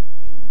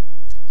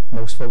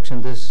most folks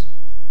in this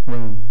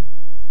room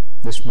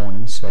this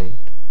morning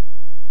saved.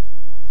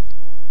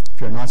 If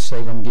you're not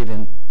saved, I'm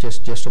giving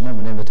just a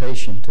moment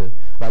invitation to,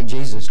 like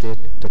Jesus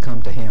did, to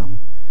come to him.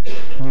 You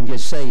can get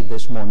saved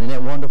this morning.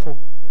 Isn't that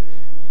wonderful?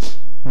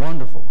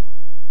 Wonderful.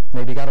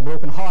 Maybe you got a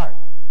broken heart.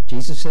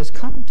 Jesus says,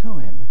 come to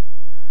him.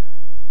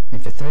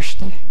 If you're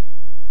thirsty,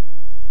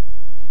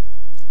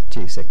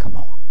 Jesus said, come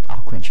on, I'll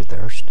quench your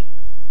thirst.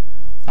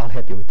 I'll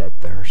help you with that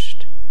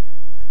thirst.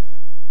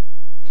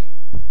 You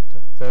need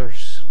to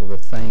thirst for the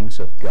things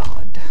of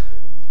God.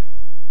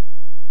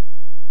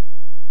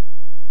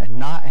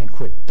 And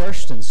quit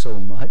thirsting so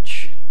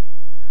much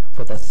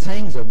for the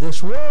things of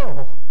this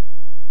world.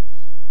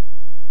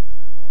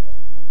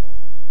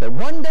 That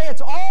one day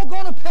it's all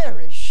going to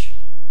perish.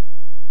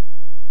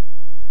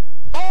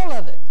 All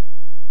of it.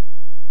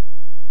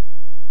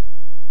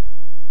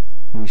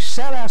 We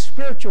sell our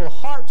spiritual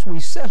hearts, we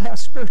sell our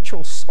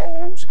spiritual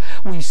souls,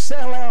 we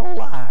sell our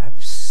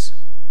lives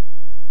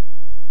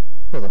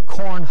for the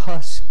corn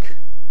husk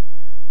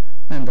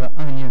and the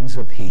onions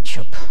of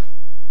Egypt.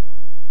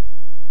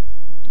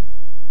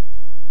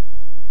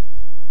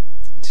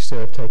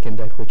 Instead of taking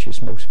that which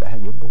is most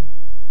valuable.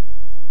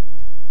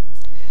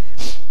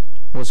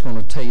 I was going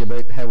to tell you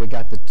about how we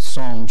got the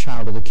song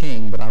Child of the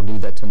King, but I'll do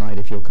that tonight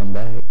if you'll come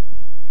back.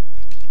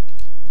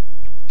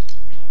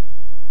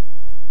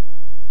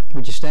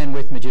 Would you stand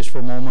with me just for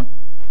a moment?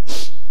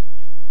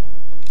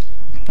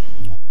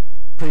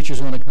 Preacher's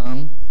going to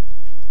come.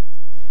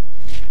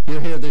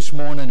 You're here this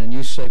morning and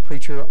you say,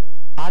 preacher,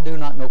 I do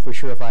not know for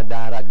sure if I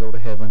died I'd go to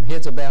heaven.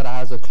 Heads are bowed,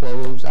 eyes are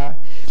closed. I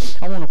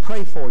want to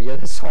pray for you.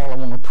 That's all I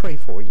want to pray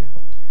for you.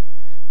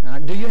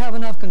 Do you have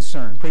enough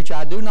concern? Preacher,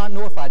 I do not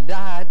know if I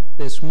died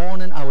this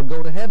morning I would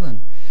go to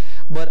heaven.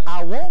 But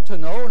I want to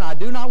know, and I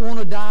do not want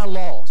to die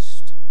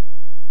lost.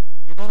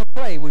 You're going to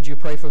pray. Would you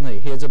pray for me?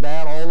 Heads are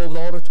bowed all over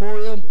the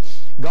auditorium.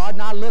 God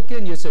not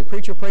looking. You say,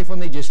 preacher, pray for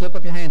me. Just slip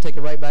up your hand, take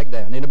it right back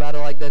down. Anybody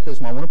like that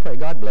this morning? I want to pray.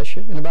 God bless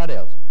you. Anybody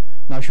else?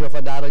 Not sure if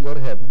I died I'd go to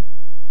heaven.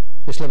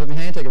 Just slip up your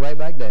hand, take it right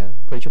back down.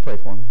 Preacher, pray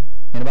for me.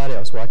 Anybody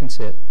else where I can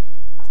sit?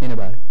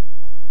 Anybody?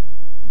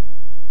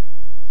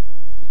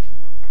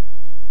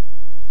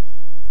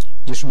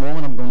 Just a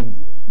moment, I'm going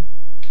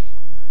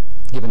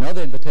to give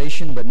another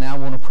invitation, but now I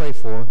want to pray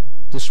for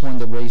this one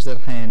that raised their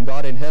hand.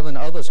 God in heaven,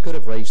 others could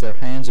have raised their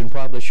hands and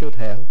probably should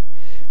have.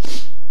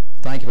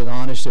 Thank you for the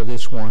honesty of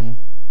this one.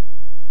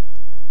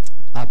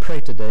 I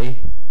pray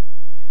today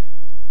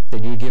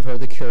that you give her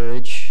the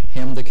courage,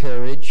 him the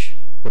courage,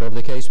 whatever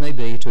the case may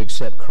be, to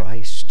accept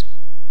Christ.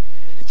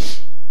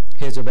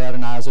 Heads are bowed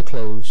and eyes are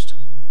closed.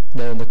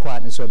 There in the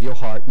quietness of your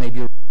heart, maybe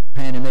you raised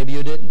your hand and maybe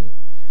you didn't.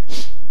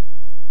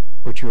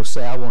 But you'll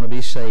say, I want to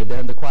be saved. There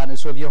in the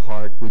quietness of your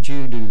heart, would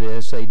you do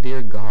this? Say,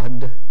 Dear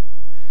God,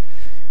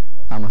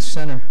 I'm a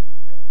sinner.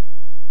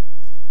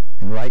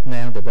 And right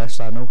now, the best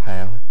I know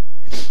how,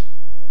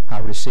 I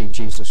receive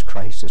Jesus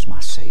Christ as my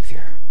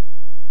Savior.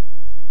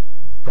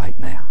 Right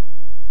now.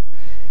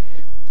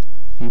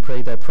 You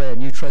prayed that prayer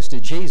and you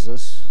trusted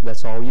Jesus,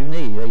 that's all you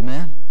need.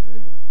 Amen?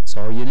 That's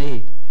all you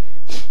need.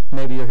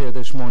 Maybe you're here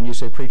this morning, you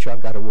say, Preacher, I've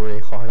got a worry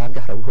heart. I've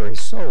got a worry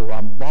soul.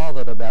 I'm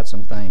bothered about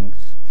some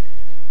things.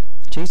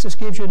 Jesus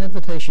gives you an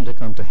invitation to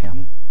come to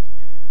Him.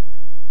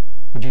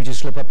 Would you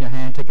just slip up your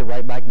hand, take it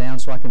right back down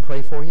so I can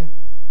pray for you?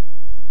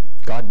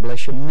 God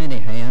bless you. Many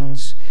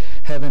hands.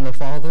 Heavenly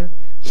Father,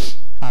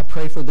 I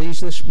pray for these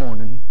this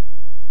morning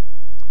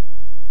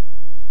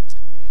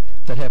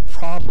that have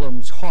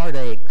problems,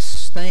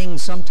 heartaches,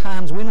 things.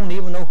 Sometimes we don't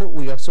even know what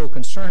we are so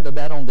concerned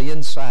about on the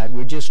inside.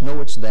 We just know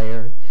it's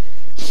there.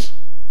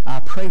 I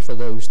pray for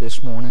those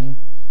this morning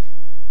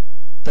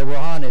that were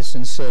honest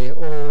and say,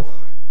 oh,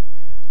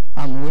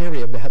 I'm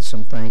weary about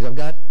some things. I've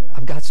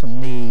got some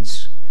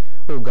needs.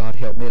 Oh, God,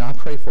 help me. And I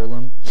pray for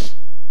them.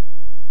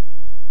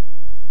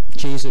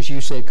 Jesus, you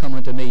said, come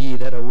unto me, ye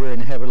that are weary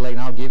and heavy laden,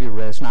 I'll give you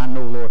rest. And I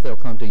know, Lord, if they'll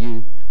come to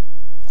you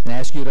and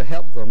ask you to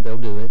help them, they'll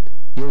do it.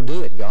 You'll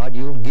do it, God.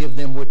 You'll give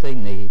them what they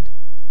need.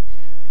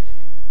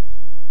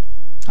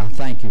 I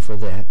thank you for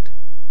that.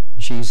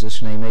 In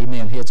Jesus' name,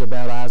 amen. Heads are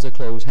bowed, eyes are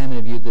closed. How many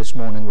of you this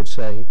morning would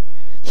say,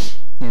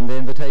 in the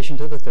invitation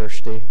to the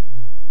thirsty,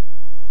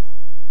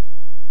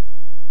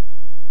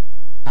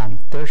 I'm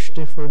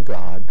thirsty for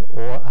God,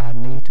 or I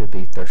need to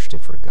be thirsty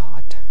for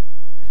God.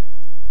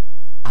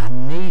 I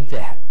need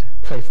that.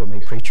 Pray for me,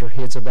 preacher.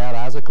 Heads are bowed,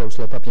 eyes are closed.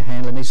 Slip up your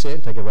hand. Let me see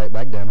it. Take it right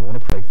back down. I want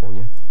to pray for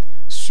you.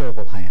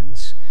 Several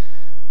hands.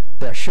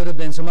 There should have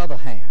been some other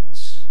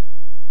hands.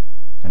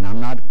 And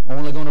I'm not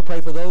only going to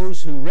pray for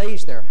those who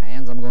raised their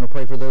hands. I'm going to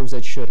pray for those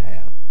that should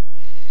have.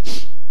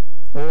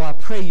 Oh, I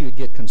pray you'd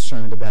get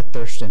concerned about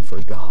thirsting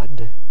for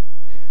God.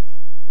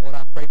 Lord,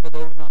 I pray for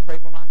those, and I pray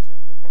for myself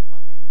because my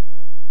hand went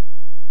up.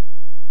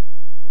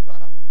 Oh,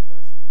 God, I want to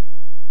thirst for you.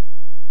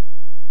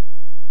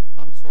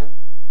 I become so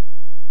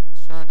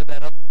concerned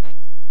about other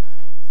things at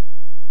times,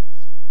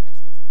 and I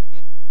ask you to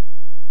forgive me.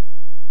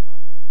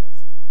 God, put a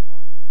thirst in my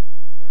heart.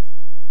 Put a thirst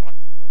in the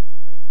hearts of those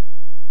that raise their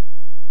hands.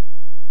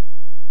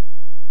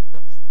 A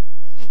thirst for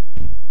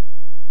thee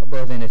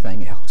above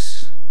anything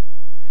else.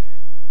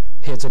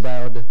 Heads are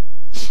bowed,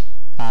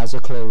 eyes are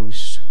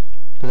closed.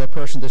 To that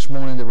person this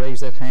morning that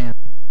raised that hand,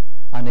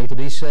 I need to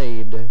be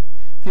saved. If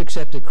you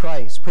accepted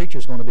Christ,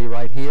 preacher's going to be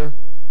right here.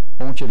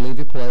 I want you to leave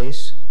your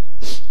place.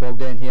 Walk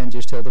down here and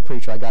just tell the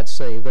preacher I got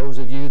saved. Those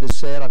of you that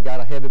said I've got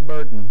a heavy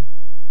burden,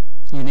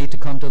 you need to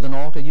come to the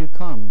altar, you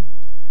come.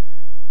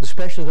 But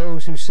especially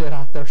those who said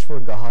I thirst for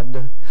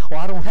God. Well,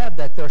 I don't have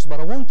that thirst, but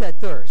I want that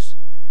thirst.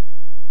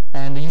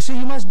 And you see,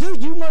 you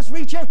must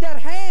reach out that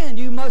hand.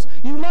 You must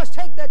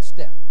take that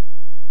step.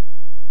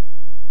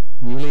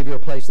 You leave your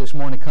place this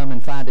morning, come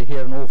and find it here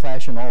at an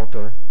old-fashioned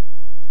altar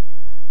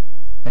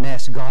and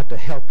ask God to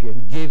help you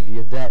and give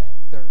you that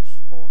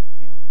thirst for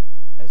Him.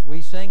 As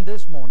we sing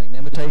this morning, the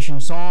invitation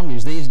song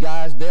is these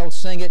guys, they'll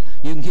sing it.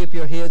 You can keep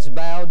your heads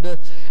bowed,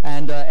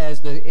 and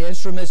as the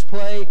instruments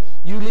play,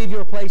 you leave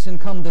your place and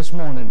come this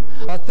morning.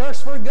 A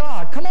thirst for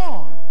God. Come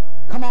on.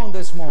 Come on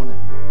this morning.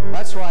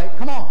 That's right.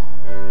 Come on.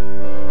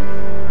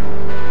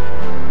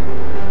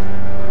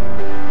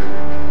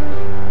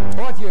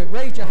 Or if you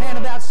raise your hand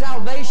about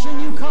salvation,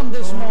 you come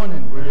this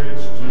morning.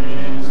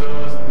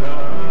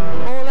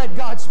 Oh, let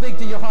God speak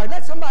to your heart.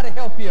 Let somebody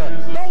help you.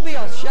 Don't be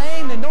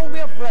ashamed and don't be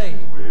afraid.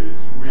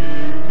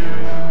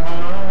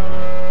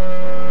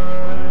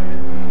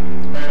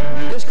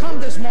 Just come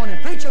this morning.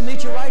 Preacher will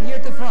meet you right here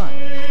at the front.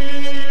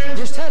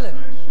 Just tell him,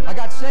 I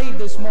got saved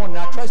this morning.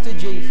 I trusted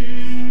Jesus.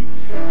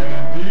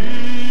 And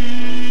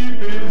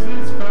deep is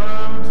its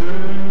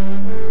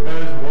fountain,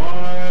 as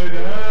wide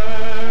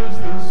as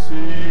the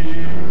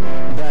sea.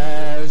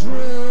 There's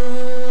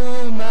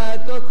room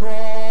at the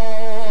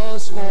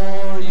cross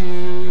for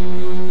you.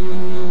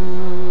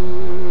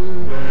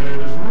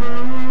 There's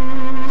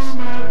room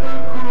at the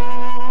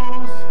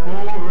cross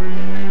for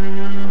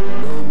you.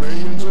 Though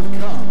millions have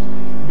come,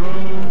 Though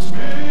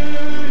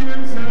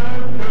millions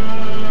have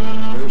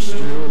come, there's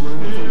still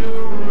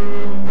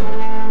room for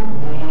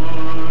one.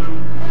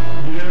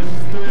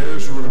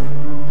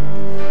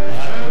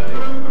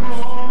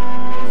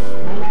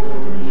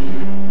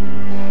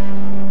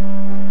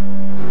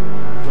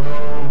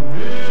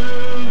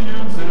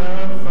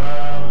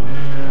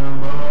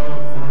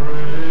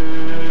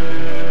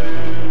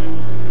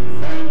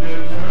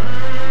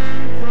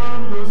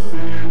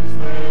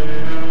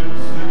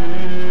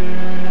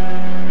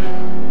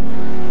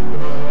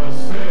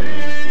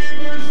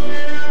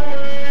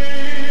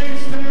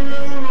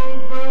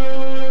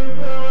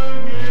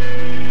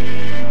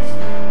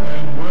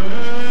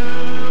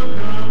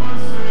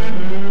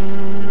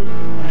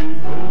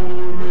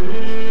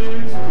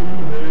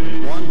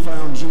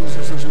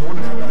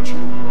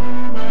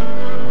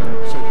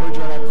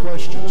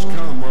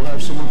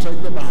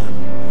 take the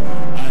Bible,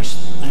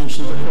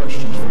 answer the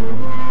questions for you,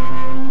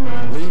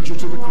 lead you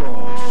to the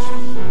cross.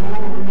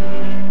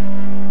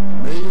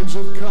 Millions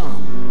have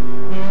come.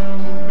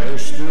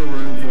 There's still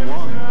room for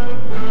one.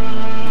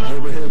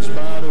 Every head's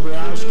bowed, every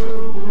eye's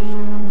closed.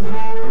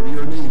 Whatever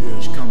your need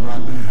is, come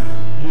right now.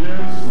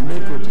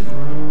 Iniquity,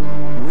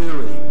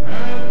 weary,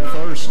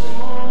 thirsty,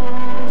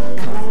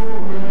 come.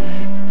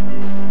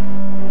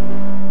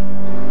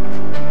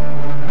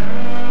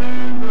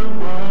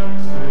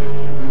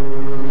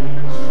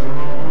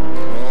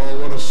 Oh,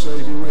 what a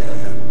Savior we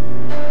have.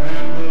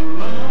 And the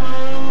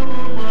love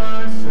of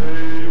my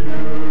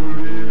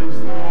Savior is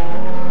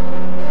Lord.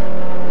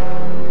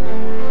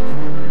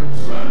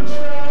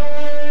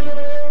 Sunshine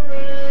or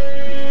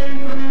rain,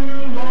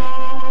 through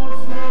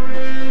loss or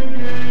in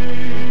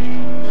gain,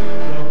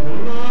 the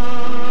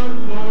blood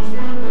flows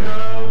from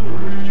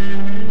Calvary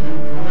to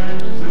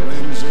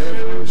Cleanse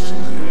every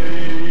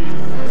sin.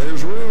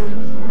 There's room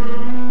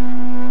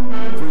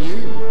for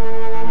you.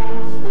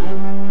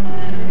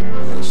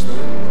 Yes,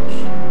 there is.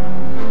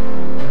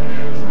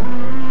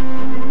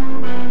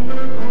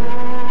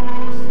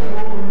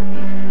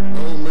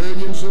 Oh,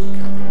 millions have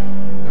come.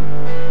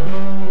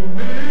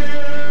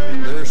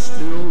 There's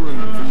still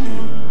room for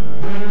you.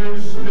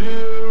 There's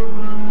still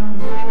room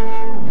for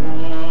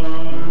one.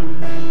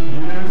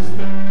 Yes,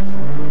 there's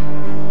room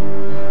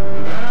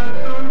at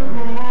the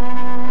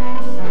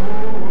cross for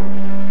you.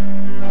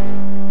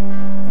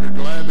 You're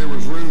glad there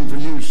was room for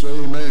you. Say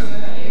amen.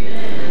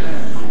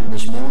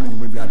 This morning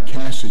we've got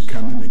Cassie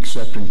coming,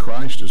 accepting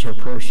Christ as her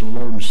personal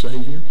Lord and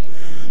Savior.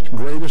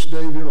 Greatest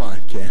day of your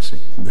life,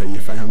 Cassie. The day you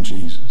found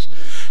Jesus.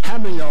 How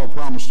many of y'all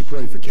promised to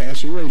pray for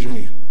Cassie? Raise your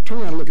hand. Turn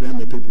around and look at how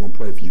many people are going to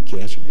pray for you,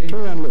 Cassie.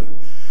 Turn around and look.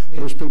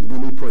 Those people are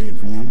going to be praying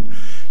for you,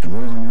 and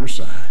we're on your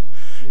side.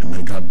 And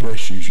may God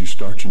bless you as you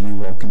start your new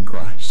walk in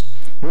Christ.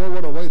 Boy,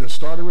 what a way to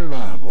start a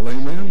revival.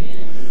 Amen.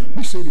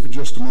 Be seated for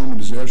just a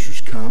moment as the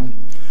ushers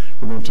come.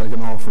 We're going to take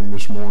an offering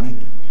this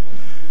morning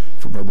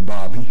for Brother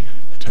Bobby.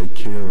 Take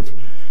care of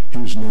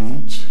his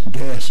needs.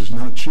 Gas is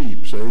not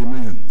cheap. Say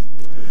amen.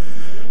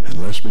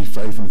 And let's be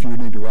faithful. If you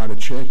need to write a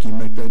check, you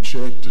make that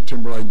check to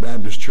Timberlake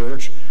Baptist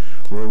Church.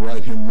 We'll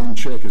write him one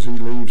check as he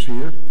leaves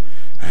here.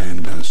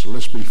 And so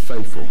let's be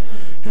faithful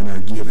in our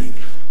giving.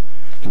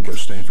 Here you go,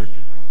 Stanford.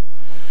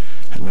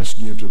 And let's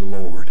give to the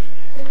Lord.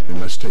 And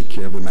let's take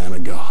care of the man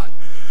of God.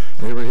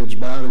 Every head's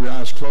bowed, every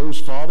eye's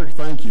closed. Father,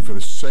 thank you for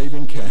the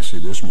saving Cassie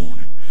this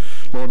morning.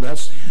 Lord,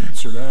 that's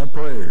answered our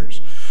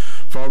prayers.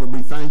 Father,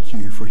 we thank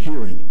you for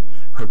hearing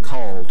her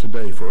call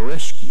today for a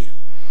rescue.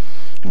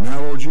 And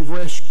now, Lord, you've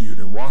rescued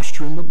her and washed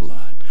her in the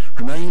blood.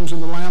 Her name's in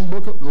the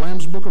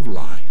Lamb's Book of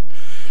Life.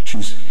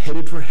 She's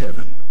headed for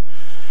heaven,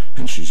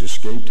 and she's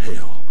escaped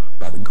hell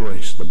by the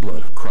grace of the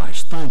blood of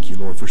Christ. Thank you,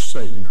 Lord, for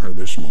saving her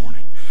this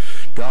morning.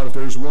 God, if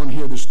there's one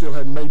here that still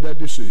hadn't made that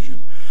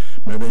decision,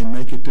 may they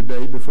make it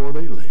today before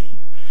they leave.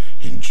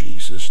 In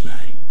Jesus'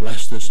 name.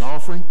 Bless this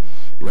offering.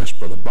 Bless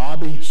Brother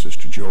Bobby,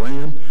 Sister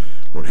Joanne.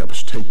 Lord, help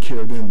us take care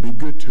of them. Be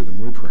good to them,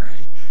 we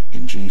pray.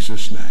 In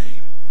Jesus'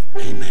 name.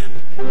 Amen.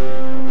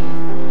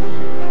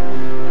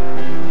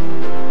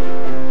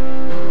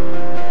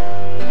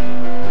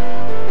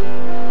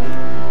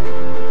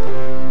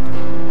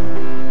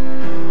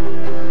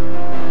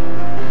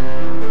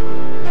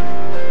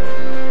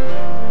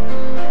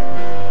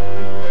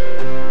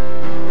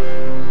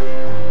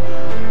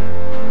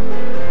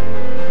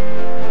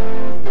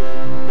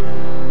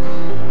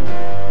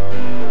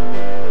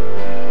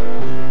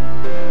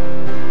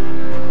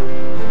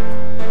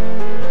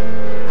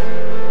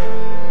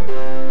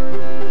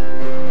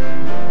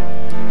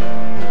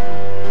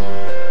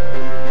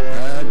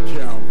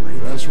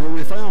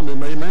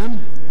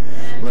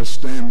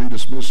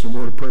 Dismissed in a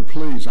word of prayer.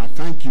 Please, I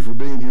thank you for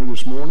being here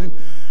this morning,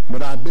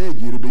 but I beg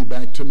you to be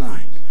back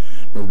tonight.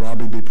 Brother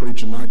Robbie be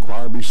preaching tonight,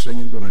 choir be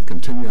singing, going to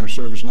continue our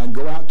service tonight.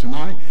 Go out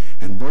tonight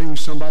and bring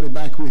somebody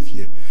back with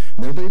you.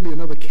 There may be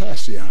another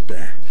Cassie out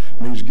there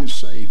who needs to get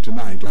saved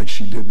tonight like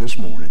she did this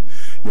morning.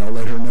 Y'all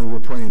let her know we're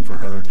praying for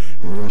her,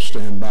 and we're going to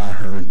stand by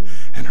her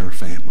and her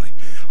family.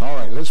 All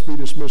right, let's be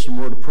dismissed in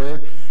a word of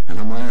prayer, and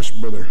I'm going to ask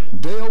Brother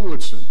Dale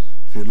Woodson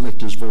if he'd lift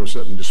his voice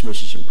up and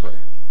dismiss us in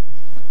prayer.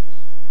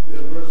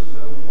 Yeah,